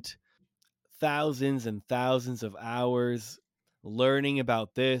spent thousands and thousands of hours learning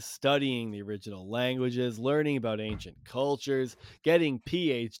about this, studying the original languages, learning about ancient cultures, getting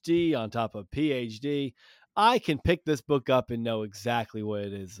PhD on top of PhD, I can pick this book up and know exactly what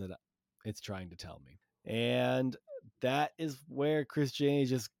it is that it's trying to tell me. And that is where Christianity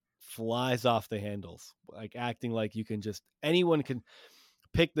just flies off the handles, like acting like you can just, anyone can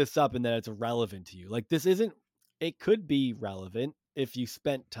pick this up and that it's relevant to you. Like, this isn't, it could be relevant if you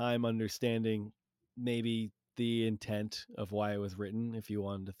spent time understanding maybe the intent of why it was written, if you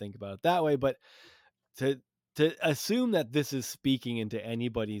wanted to think about it that way. But to assume that this is speaking into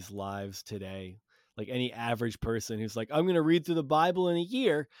anybody's lives today, like any average person who's like, I'm going to read through the Bible in a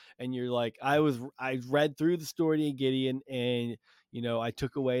year, and you're like, I read through the story of Gideon, and I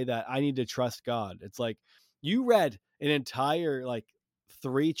took away that I need to trust God. It's like you read an entire like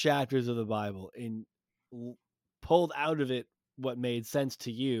 3 chapters of the Bible and pulled out of it what made sense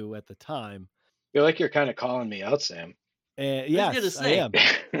to you at the time. I feel like you're kind of calling me out, Sam. And I was gonna yes, I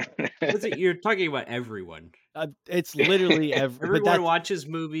say, am. you're talking about everyone. It's literally Everyone watches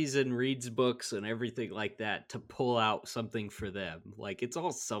movies and reads books and everything like that to pull out something for them. Like, it's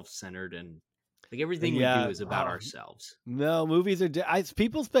all self-centered, and like everything we do is about ourselves. No, movies are.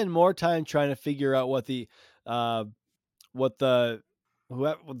 People spend more time trying to figure out what the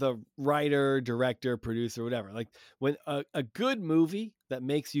whoever the writer, director, producer, whatever. Like, when a good movie that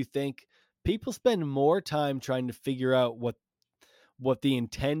makes you think, people spend more time trying to figure out what the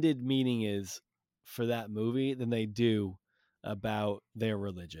intended meaning is for that movie than they do about their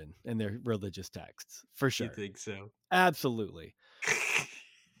religion and their religious texts. For sure. You think so? Absolutely.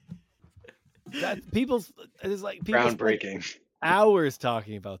 That it's like people spend Groundbreaking. hours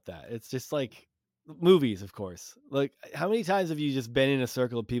talking about that. It's just like movies, of course. Like, how many times have you just been in a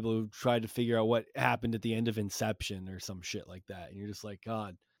circle of people who tried to figure out what happened at the end of Inception or some shit like that? And you're just like,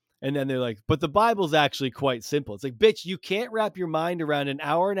 God. And then they're like, but the Bible's actually quite simple. It's like, bitch, you can't wrap your mind around an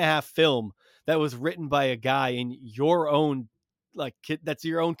hour and a half film that was written by a guy in your own, like, that's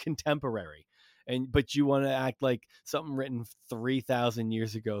your own contemporary. But you want to act like something written 3,000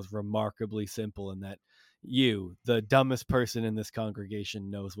 years ago is remarkably simple, and that you, the dumbest person in this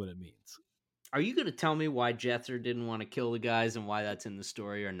congregation, knows what it means. Are you going to tell me why Jether didn't want to kill the guys and why that's in the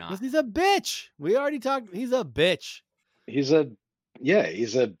story or not? Because he's a bitch. We already talked. He's a bitch. He's a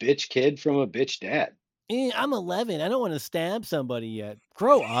bitch kid from a bitch dad. I'm 11. I don't want to stab somebody yet.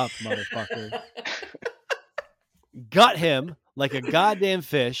 Grow up, motherfucker. Gut him like a goddamn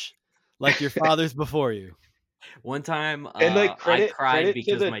fish, like your fathers before you. One time, And like I cried credit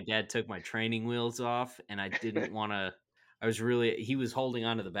because my dad took my training wheels off, and I didn't want to. He was holding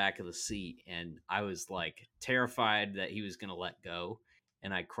onto the back of the seat, and I was like terrified that he was going to let go,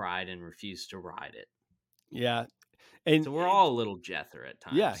 and I cried and refused to ride it. Yeah. And so we're all a little Jether at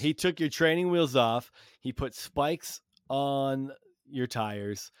times. Yeah, he took your training wheels off. He put spikes on your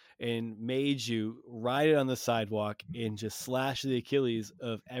tires and made you ride it on the sidewalk and just slash the Achilles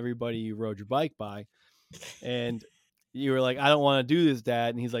of everybody you rode your bike by. And you were like, I don't want to do this,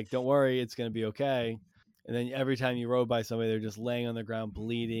 Dad. And he's like, don't worry, it's going to be okay. And then every time you rode by somebody, they're just laying on the ground,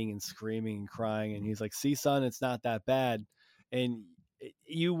 bleeding and screaming and crying. And he's like, "See, son, it's not that bad." And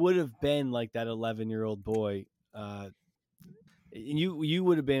you would have been like that 11-year-old boy. And you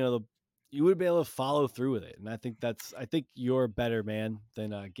would have been able to follow through with it. And I think you're a better man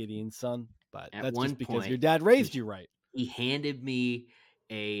than Gideon's son. But At that's one just because your point, dad raised you right. he handed me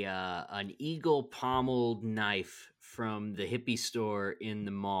an eagle pommeled knife from the hippie store in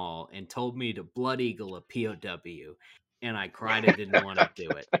the mall and told me to blood eagle a POW, and I cried and didn't want to do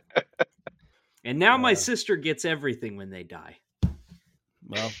it. And now my sister gets everything when they die.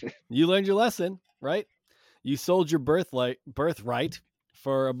 Well, you learned your lesson, right? You sold your birthright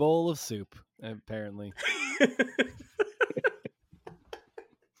for a bowl of soup, apparently.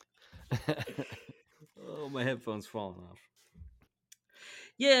 Oh, my headphones falling off.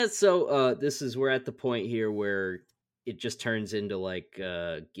 Yeah, so we're at the point here where it just turns into like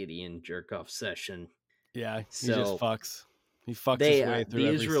Gideon jerk off session. Yeah, he So just fucks. He fucks his way through the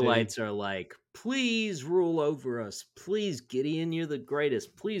every Israelites city. are like, "Please rule over us, please, Gideon, you're the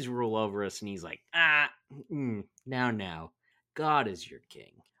greatest. Please rule over us." And he's like, now, God is your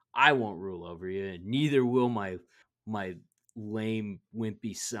king. I won't rule over you, and neither will my lame,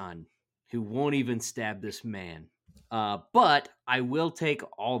 wimpy son, who won't even stab this man. But I will take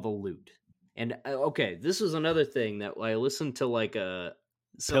all the loot. And okay, this was another thing that I listened to, like somebody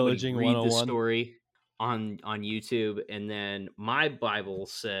Pillaging read the 101. story on YouTube, and then my Bible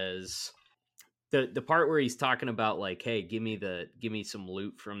says the part where he's talking about like, hey, give me some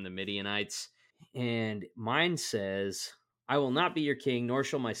loot from the Midianites, and mine says, I will not be your king, nor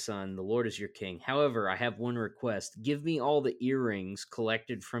shall my son. The Lord is your king. However, I have one request. Give me all the earrings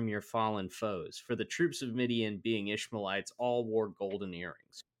collected from your fallen foes. For the troops of Midian, being Ishmaelites, all wore golden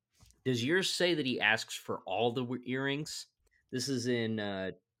earrings. Does yours say that he asks for all the earrings? This is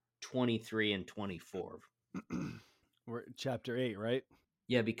in 23 and 24. We're at chapter 8, right?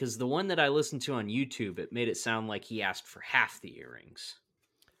 Yeah, because the one that I listened to on YouTube, it made it sound like he asked for half the earrings.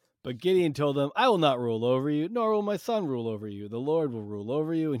 But Gideon told them, I will not rule over you, nor will my son rule over you. The Lord will rule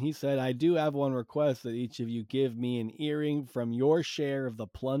over you. And he said, I do have one request, that each of you give me an earring from your share of the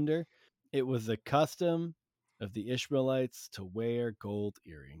plunder. It was the custom of the Ishmaelites to wear gold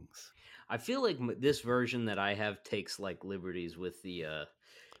earrings. I feel like this version that I have takes like liberties with the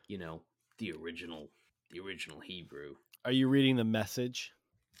the original Hebrew. Are you reading the Message?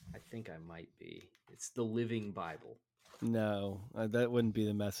 I think I might be. It's the Living Bible. No, that wouldn't be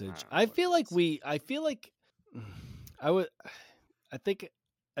the Message. I I think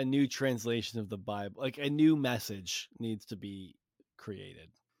a new translation of the Bible, like a new message, needs to be created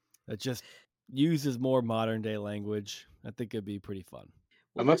that just uses more modern day language. I think it'd be pretty fun.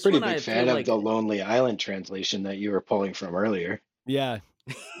 Well, I'm a this pretty one big I fan feel of like the Lonely Island translation that you were pulling from earlier. Yeah,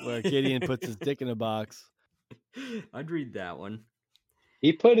 where Gideon puts his dick in a box. I'd read that one.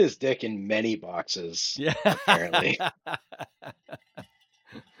 He put his dick in many boxes, Yeah, apparently.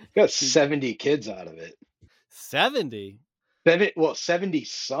 Got 70 kids out of it. 70. 70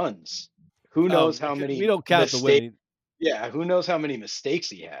 sons. Who knows how We many don't count the mistakes? women. Yeah, who knows how many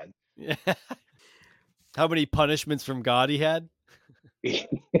mistakes he had? Yeah. How many punishments from God he had?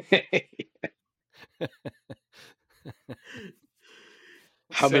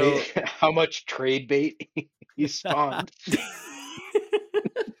 How much trade bait he spawned?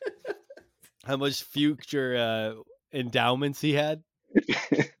 How much future endowments he had?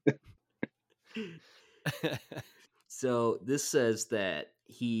 So this says that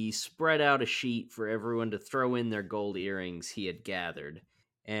he spread out a sheet for everyone to throw in their gold earrings he had gathered.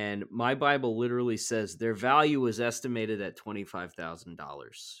 And my Bible literally says their value was estimated at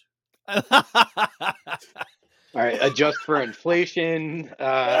 $25,000. All right, adjust for inflation.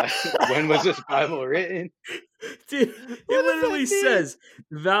 When was this Bible written? Dude, it literally says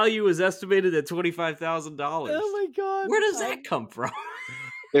the value is estimated at $25,000. Oh my God. Where does that come from?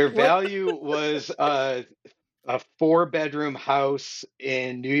 Their value was a 4-bedroom house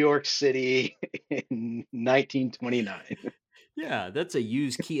in New York City in 1929. Yeah, that's a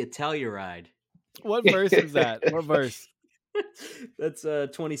used Kia Telluride. What verse is that? What verse? That's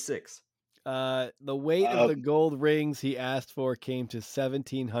 26. The weight of the gold rings he asked for came to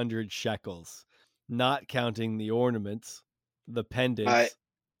 1,700 shekels, not counting the ornaments, the pendants,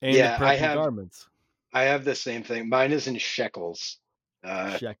 and the purple garments. I have the same thing. Mine is in shekels.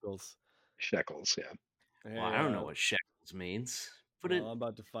 Shekels. Shekels, yeah. Well, I don't know what shekels means. I'm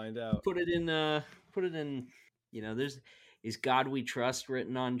about to find out. Put it in. There's is God we trust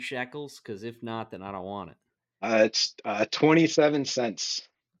written on shekels? Because if not, then I don't want it. It's 27 cents.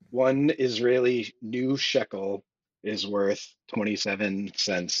 1 Israeli new shekel is worth 27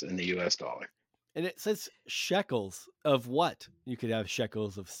 cents in the US dollar. And it says shekels of what? You could have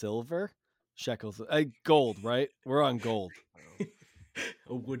shekels of silver, shekels of gold, right? We're on gold.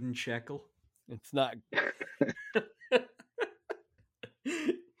 A wooden shekel. It's not.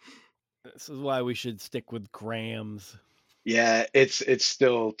 This is why we should stick with grams. Yeah, it's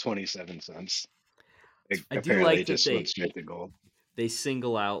still 27 cents. I do Apparently, like it that just went straight to gold. they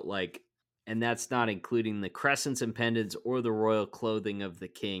single out like, and that's not including the crescents and pendants or the royal clothing of the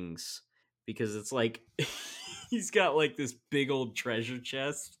kings, because it's like he's got like this big old treasure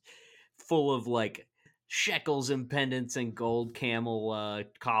chest full of like shekels and pendants and gold camel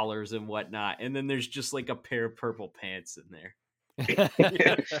collars and whatnot, and then there's just like a pair of purple pants in there.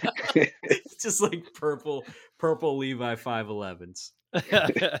 It's just like purple Levi 511s.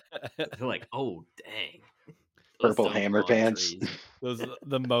 They're like, oh dang, those Purple don't hammer grow on pants. trees. Those are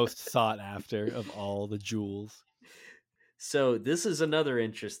the most sought after of all the jewels. So this is another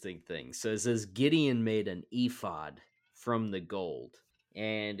interesting thing. So it says Gideon made an ephod from the gold,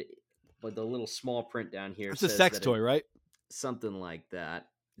 and but the little small print down here It's a says sex that toy, right? something like that.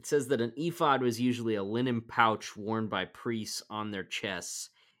 It says that an ephod was usually a linen pouch worn by priests on their chests.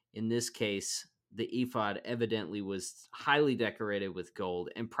 In this case, the ephod evidently was highly decorated with gold,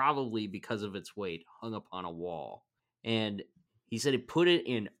 and probably because of its weight, hung upon a wall. And he said he put it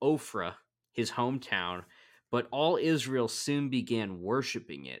in Ophrah, his hometown, but all Israel soon began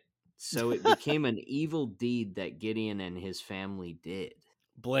worshiping it. So it became an evil deed that Gideon and his family did.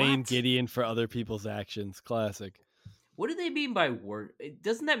 Blame What? Gideon for other people's actions. Classic. What do they mean by word?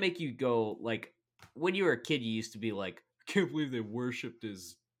 Doesn't that make you go like when you were a kid? You used to be like, I can't believe they worshipped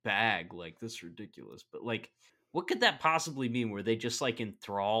his bag. Like this is ridiculous. But like, what could that possibly mean? Were they just like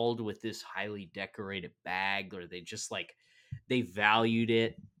enthralled with this highly decorated bag, or they just like they valued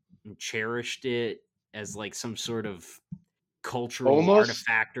it and cherished it as like some sort of cultural Almost,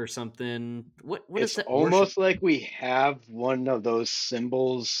 artifact or something? What is it's that worship? almost like we have one of those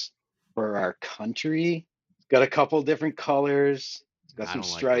symbols for our country. It's got a couple different colors. It's got I some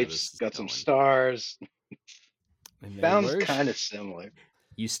don't like where stripes. this is Got some going. stars. And they Sounds worship. kind of similar.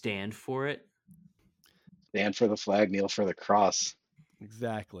 You stand for it? Stand for the flag, kneel for the cross.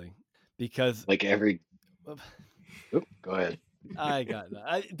 Exactly. Because Like every. Oop, go ahead. I got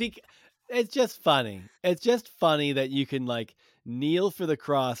that. It's just funny. It's just funny that you can like kneel for the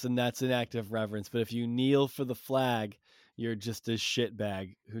cross and that's an act of reverence. But if you kneel for the flag, you're just a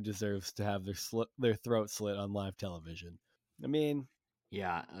shitbag who deserves to have their throat slit on live television. I mean,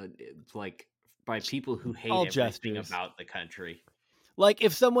 Yeah, it's like by people who hate all everything gestures. about the country. Like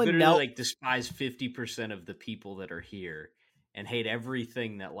if someone Literally, knelt, like despise 50% of the people that are here and hate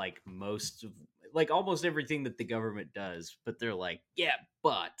everything that like most of like almost everything that the government does. But they're like, yeah,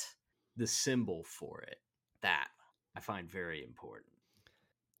 but the symbol for it that I find very important.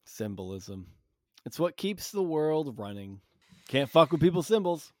 symbolism. It's what keeps the world running. Can't fuck with people's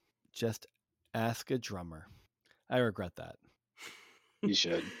symbols. Just ask a drummer. I regret that. You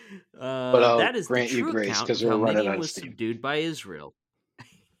should. But I'll That is the grant you true grace account because of we're how running Midian out of was steam. subdued by Israel.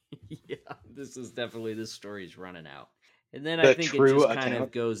 Yeah, this is definitely this story's running out. And then I The think it true just kind of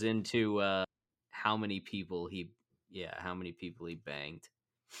account. goes into how many people how many people he banged.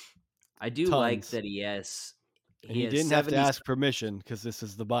 I do like Tons. that And he he has didn't have to 70. ask permission because this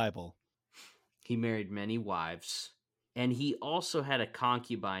is the Bible. He married many wives, and he also had a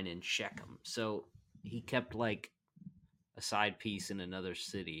concubine in Shechem. So he kept like a side piece in another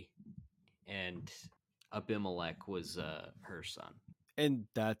city, and Abimelech was her son. And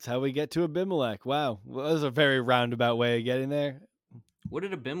that's how we get to Abimelech. Wow. Well, that was a very roundabout way of getting there. What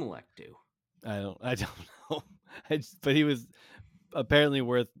did Abimelech do? I don't know. But he was apparently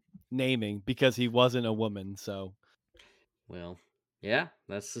worth naming because he wasn't a woman. So, Well, yeah,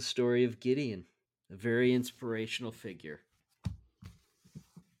 that's the story of Gideon, a very inspirational figure. I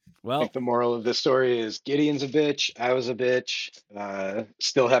think well, the moral of this story is Gideon's a bitch. I was a bitch.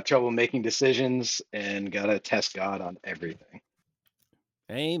 Still have trouble making decisions and gotta test God on everything.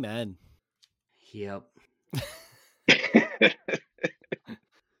 amen. Yep.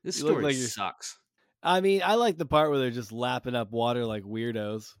 This You look story like you're. sucks. I mean, I like the part where they're just lapping up water like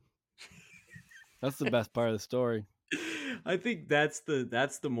weirdos. That's the best part of the story. I think that's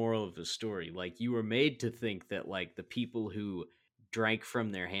the moral of the story. Like you were made to think that like the people who drank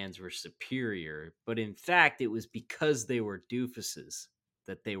from their hands were superior, but in fact it was because they were doofuses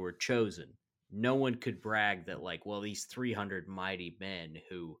that they were chosen. No one could brag that like, well, these 300 mighty men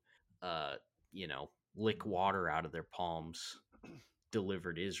who uh, lick water out of their palms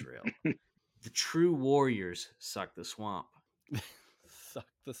delivered Israel. The true warriors suck the swamp. Suck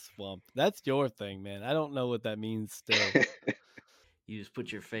the swamp. That's your thing, man. I don't know what that means still. You just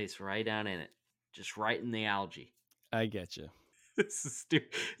put your face right down in it. just right in the algae. I get you. This is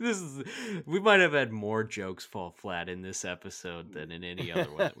stupid. We might have had more jokes fall flat in this episode than in any other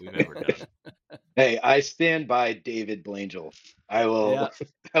one that we've ever done. Hey, I stand by David Blangel. I will Yeah.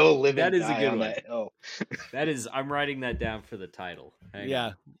 I will live That and is a die good on one. that hill. I'm writing that down for the title. Hang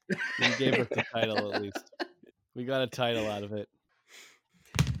on. You gave us the title at least. We got a title out of it.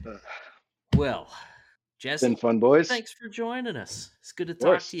 Well, Jesse, Been fun, boys. thanks for joining us. It's good to Of talk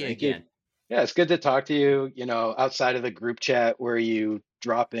course. to you Thank again. you. Yeah, it's good to talk to you, outside of the group chat where you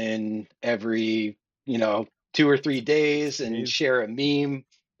drop in every, 2 or 3 days and share a meme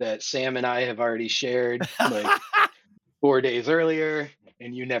that Sam and I have already shared like 4 days earlier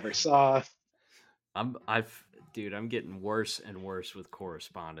and you never saw. I'm getting worse and worse with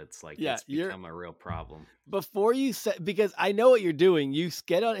correspondence. Like, Yeah, it's become a real problem. Before you say, because I know what you're doing, you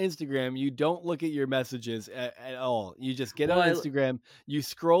get on Instagram, you don't look at your messages at all. You just get on Instagram, you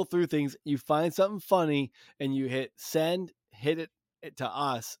scroll through things, you find something funny, and you hit send, hit it to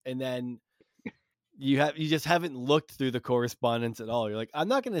us, and then you just haven't looked through the correspondence at all. You're like, I'm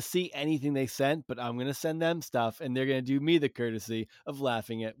not going to see anything they sent, but I'm going to send them stuff, and they're going to do me the courtesy of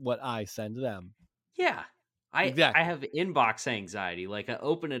laughing at what I send them. Yeah. Exactly. I have inbox anxiety. Like, I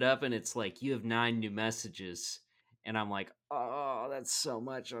open it up and it's like, you have 9 new messages. And I'm like, oh, that's so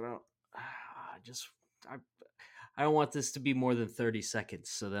much. I don't want this to be more than 30 seconds.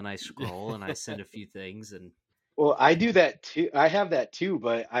 So then I scroll and I send a few things. And Well, I do that too. I have that too,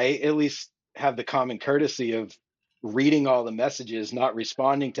 but I at least have the common courtesy of reading all the messages, not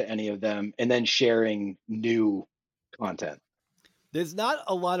responding to any of them, and then sharing new content. There's not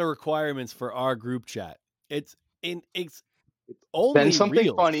a lot of requirements for our group chat. It's only Send something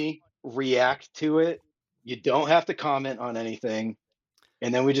reels. funny, react to it. You don't have to comment on anything,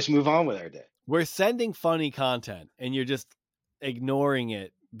 and then we just move on with our day. We're sending funny content, and you're just ignoring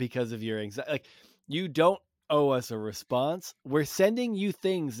it because of your anxiety. Like, you don't owe us a response. We're sending you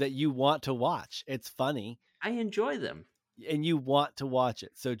things that you want to watch. It's funny. I enjoy them. And you want to watch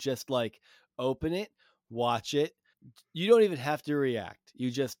it. So just like open it, watch it. You don't even have to react.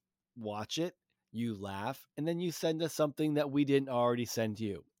 You just watch it, you laugh, and then you send us something that we didn't already send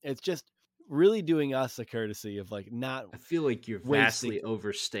you. It's just really doing us a courtesy of like not. I feel like you're vastly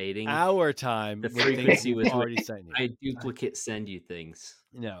overstating our time the with frequency with already sent you. I duplicate send you things.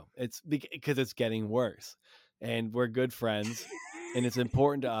 No, it's because it's getting worse, and we're good friends, and it's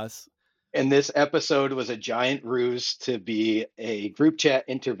important to us. And this episode was a giant ruse to be a group chat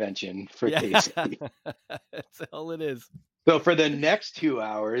intervention for Casey. That's all it is. So for the next 2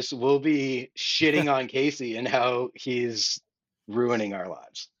 hours, we'll be shitting on Casey and how he's ruining our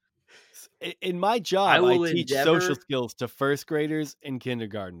lives. In my job, I teach social skills to first graders and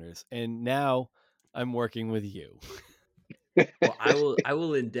kindergartners, and now I'm working with you. Well, I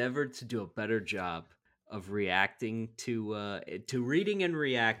will endeavor to do a better job of reacting to reading and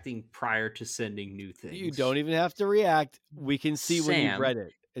reacting prior to sending new things. You don't even have to react. We can see when you've read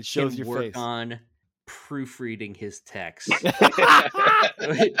it. It shows your work face. On proofreading his text.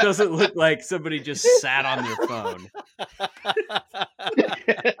 It doesn't look like somebody just sat on their phone.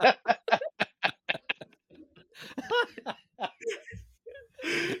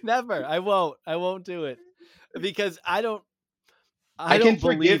 Never. I won't do it because I can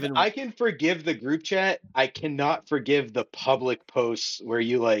forgive the group chat. I cannot forgive the public posts where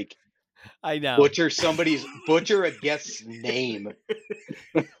you like I know butcher a guest's name.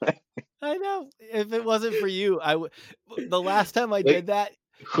 I know. If it wasn't for you, the last time I did that,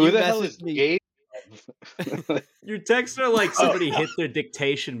 who the hell is Gabe? Your texts are like somebody hit their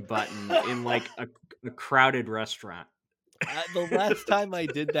dictation button in like a crowded restaurant. The last time I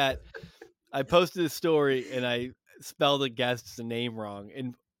did that, I posted a story and I spelled a guest's name wrong.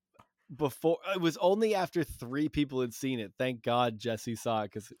 And before, it was only after 3 people had seen it. Thank God Jesse saw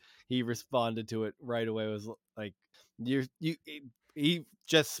it because he responded to it right away. It was like, he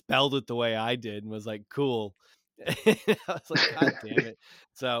just spelled it the way I did and was like, cool. I was like, God damn it.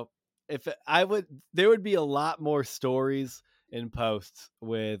 So there would be a lot more stories and posts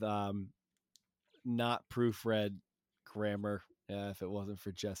with not proofread grammar if it wasn't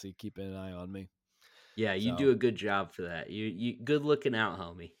for Jesse keeping an eye on me. Yeah, you do a good job for that. You good looking out,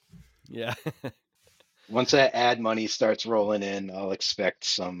 homie. Yeah. Once that ad money starts rolling in, I'll expect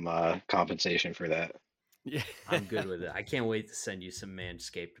some compensation for that. Yeah, I'm good with it. I can't wait to send you some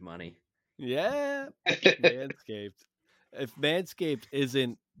Manscaped money. Yeah, Manscaped. If Manscaped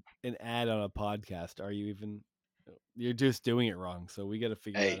isn't an ad on a podcast, you're just doing it wrong. So we got to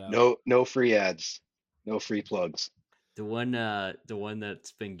figure that out. No free ads, no free plugs. The one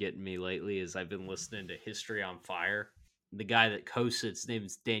that's been getting me lately is I've been listening to History on Fire. the guy that hosts it, his name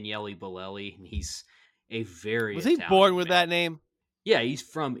is Daniele Bolelli, and he's a very Was he Italian born with man. that name? Yeah, he's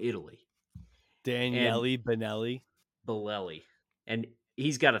from Italy. Daniele Benelli. Bolelli, and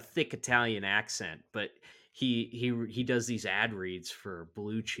he's got a thick Italian accent, but he does these ad reads for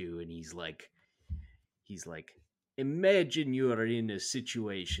Blue Chew, and he's like, imagine you are in a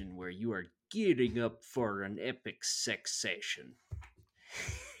situation where you are gearing up for an epic sex session.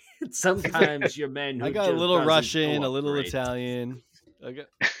 Sometimes your man I got a little Russian, a little Italian.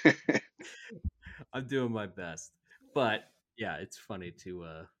 I'm doing my best, but yeah, it's funny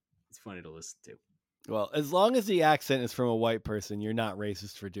to listen to. Well, as long as the accent is from a white person, you're not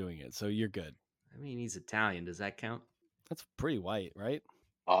racist for doing it, so you're good. I mean, he's Italian. Does that count? That's pretty white, right?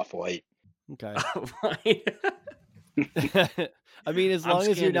 Off-white. Okay. White. I mean, as long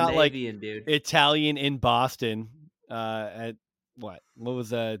as you're not like dude. Italian in Boston at what was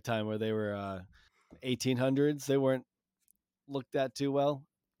the time where they were 1800s? They weren't looked at too well.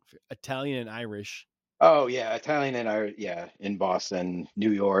 Italian and Irish. Oh yeah, Italian and Irish. Yeah, in Boston,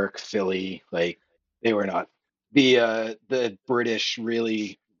 New York, Philly, like they were not. The British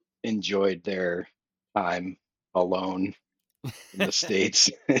really enjoyed their time alone in the States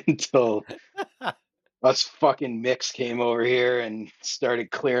until us fucking mix came over here and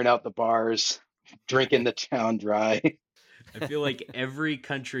started clearing out the bars, drinking the town dry. I feel like every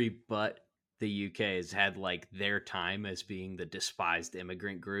country but the UK has had like their time as being the despised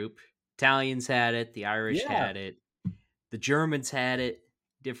immigrant group. Italians had it, the Irish had it, the Germans had it,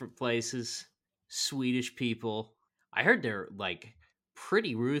 different places, Swedish people. I heard they're like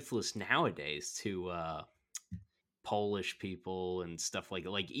pretty ruthless nowadays to Polish people and stuff like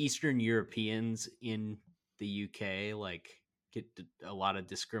Eastern Europeans in the UK like get a lot of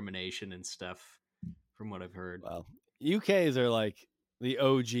discrimination and stuff from what I've heard. Well, UKs are like the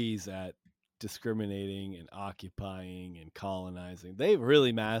OGs at discriminating and occupying and colonizing. They've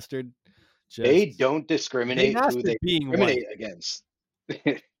really mastered. They don't discriminate who they being discriminate white. against.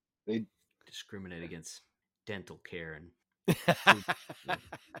 They discriminate against dental care and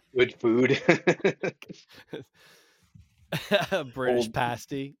good food. British Cold.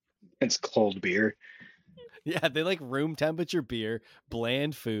 pasty. It's cold beer. Yeah, they like room temperature beer,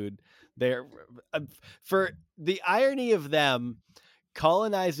 bland food. They're for the irony of them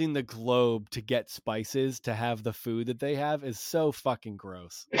colonizing the globe to get spices to have the food that they have is so fucking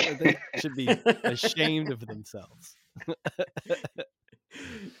gross. They should be ashamed of themselves.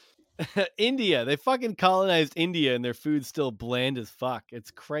 India, they fucking colonized India and their food's still bland as fuck.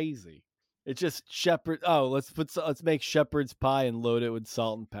 It's crazy. It's just shepherd. Oh, let's make shepherd's pie and load it with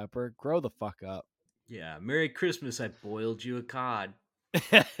salt and pepper. Grow the fuck up. Yeah, Merry Christmas. I boiled you a cod.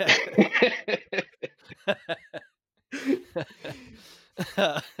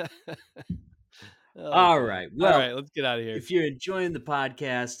 All right. Well, all right, let's get out of here. If you're enjoying the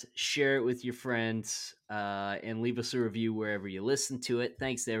podcast, share it with your friends and leave us a review wherever you listen to it.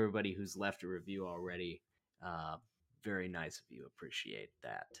 Thanks to everybody who's left a review already. Very nice of you. Appreciate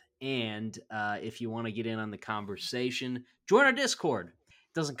that. And if you want to get in on the conversation, join our Discord.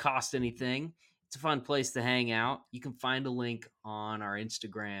 It doesn't cost anything. It's a fun place to hang out. You can find a link on our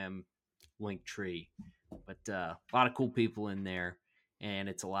Instagram link tree. But a lot of cool people in there, and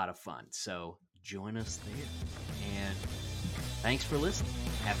it's a lot of fun. So join us there. And thanks for listening.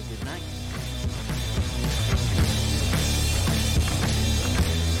 Have a good night.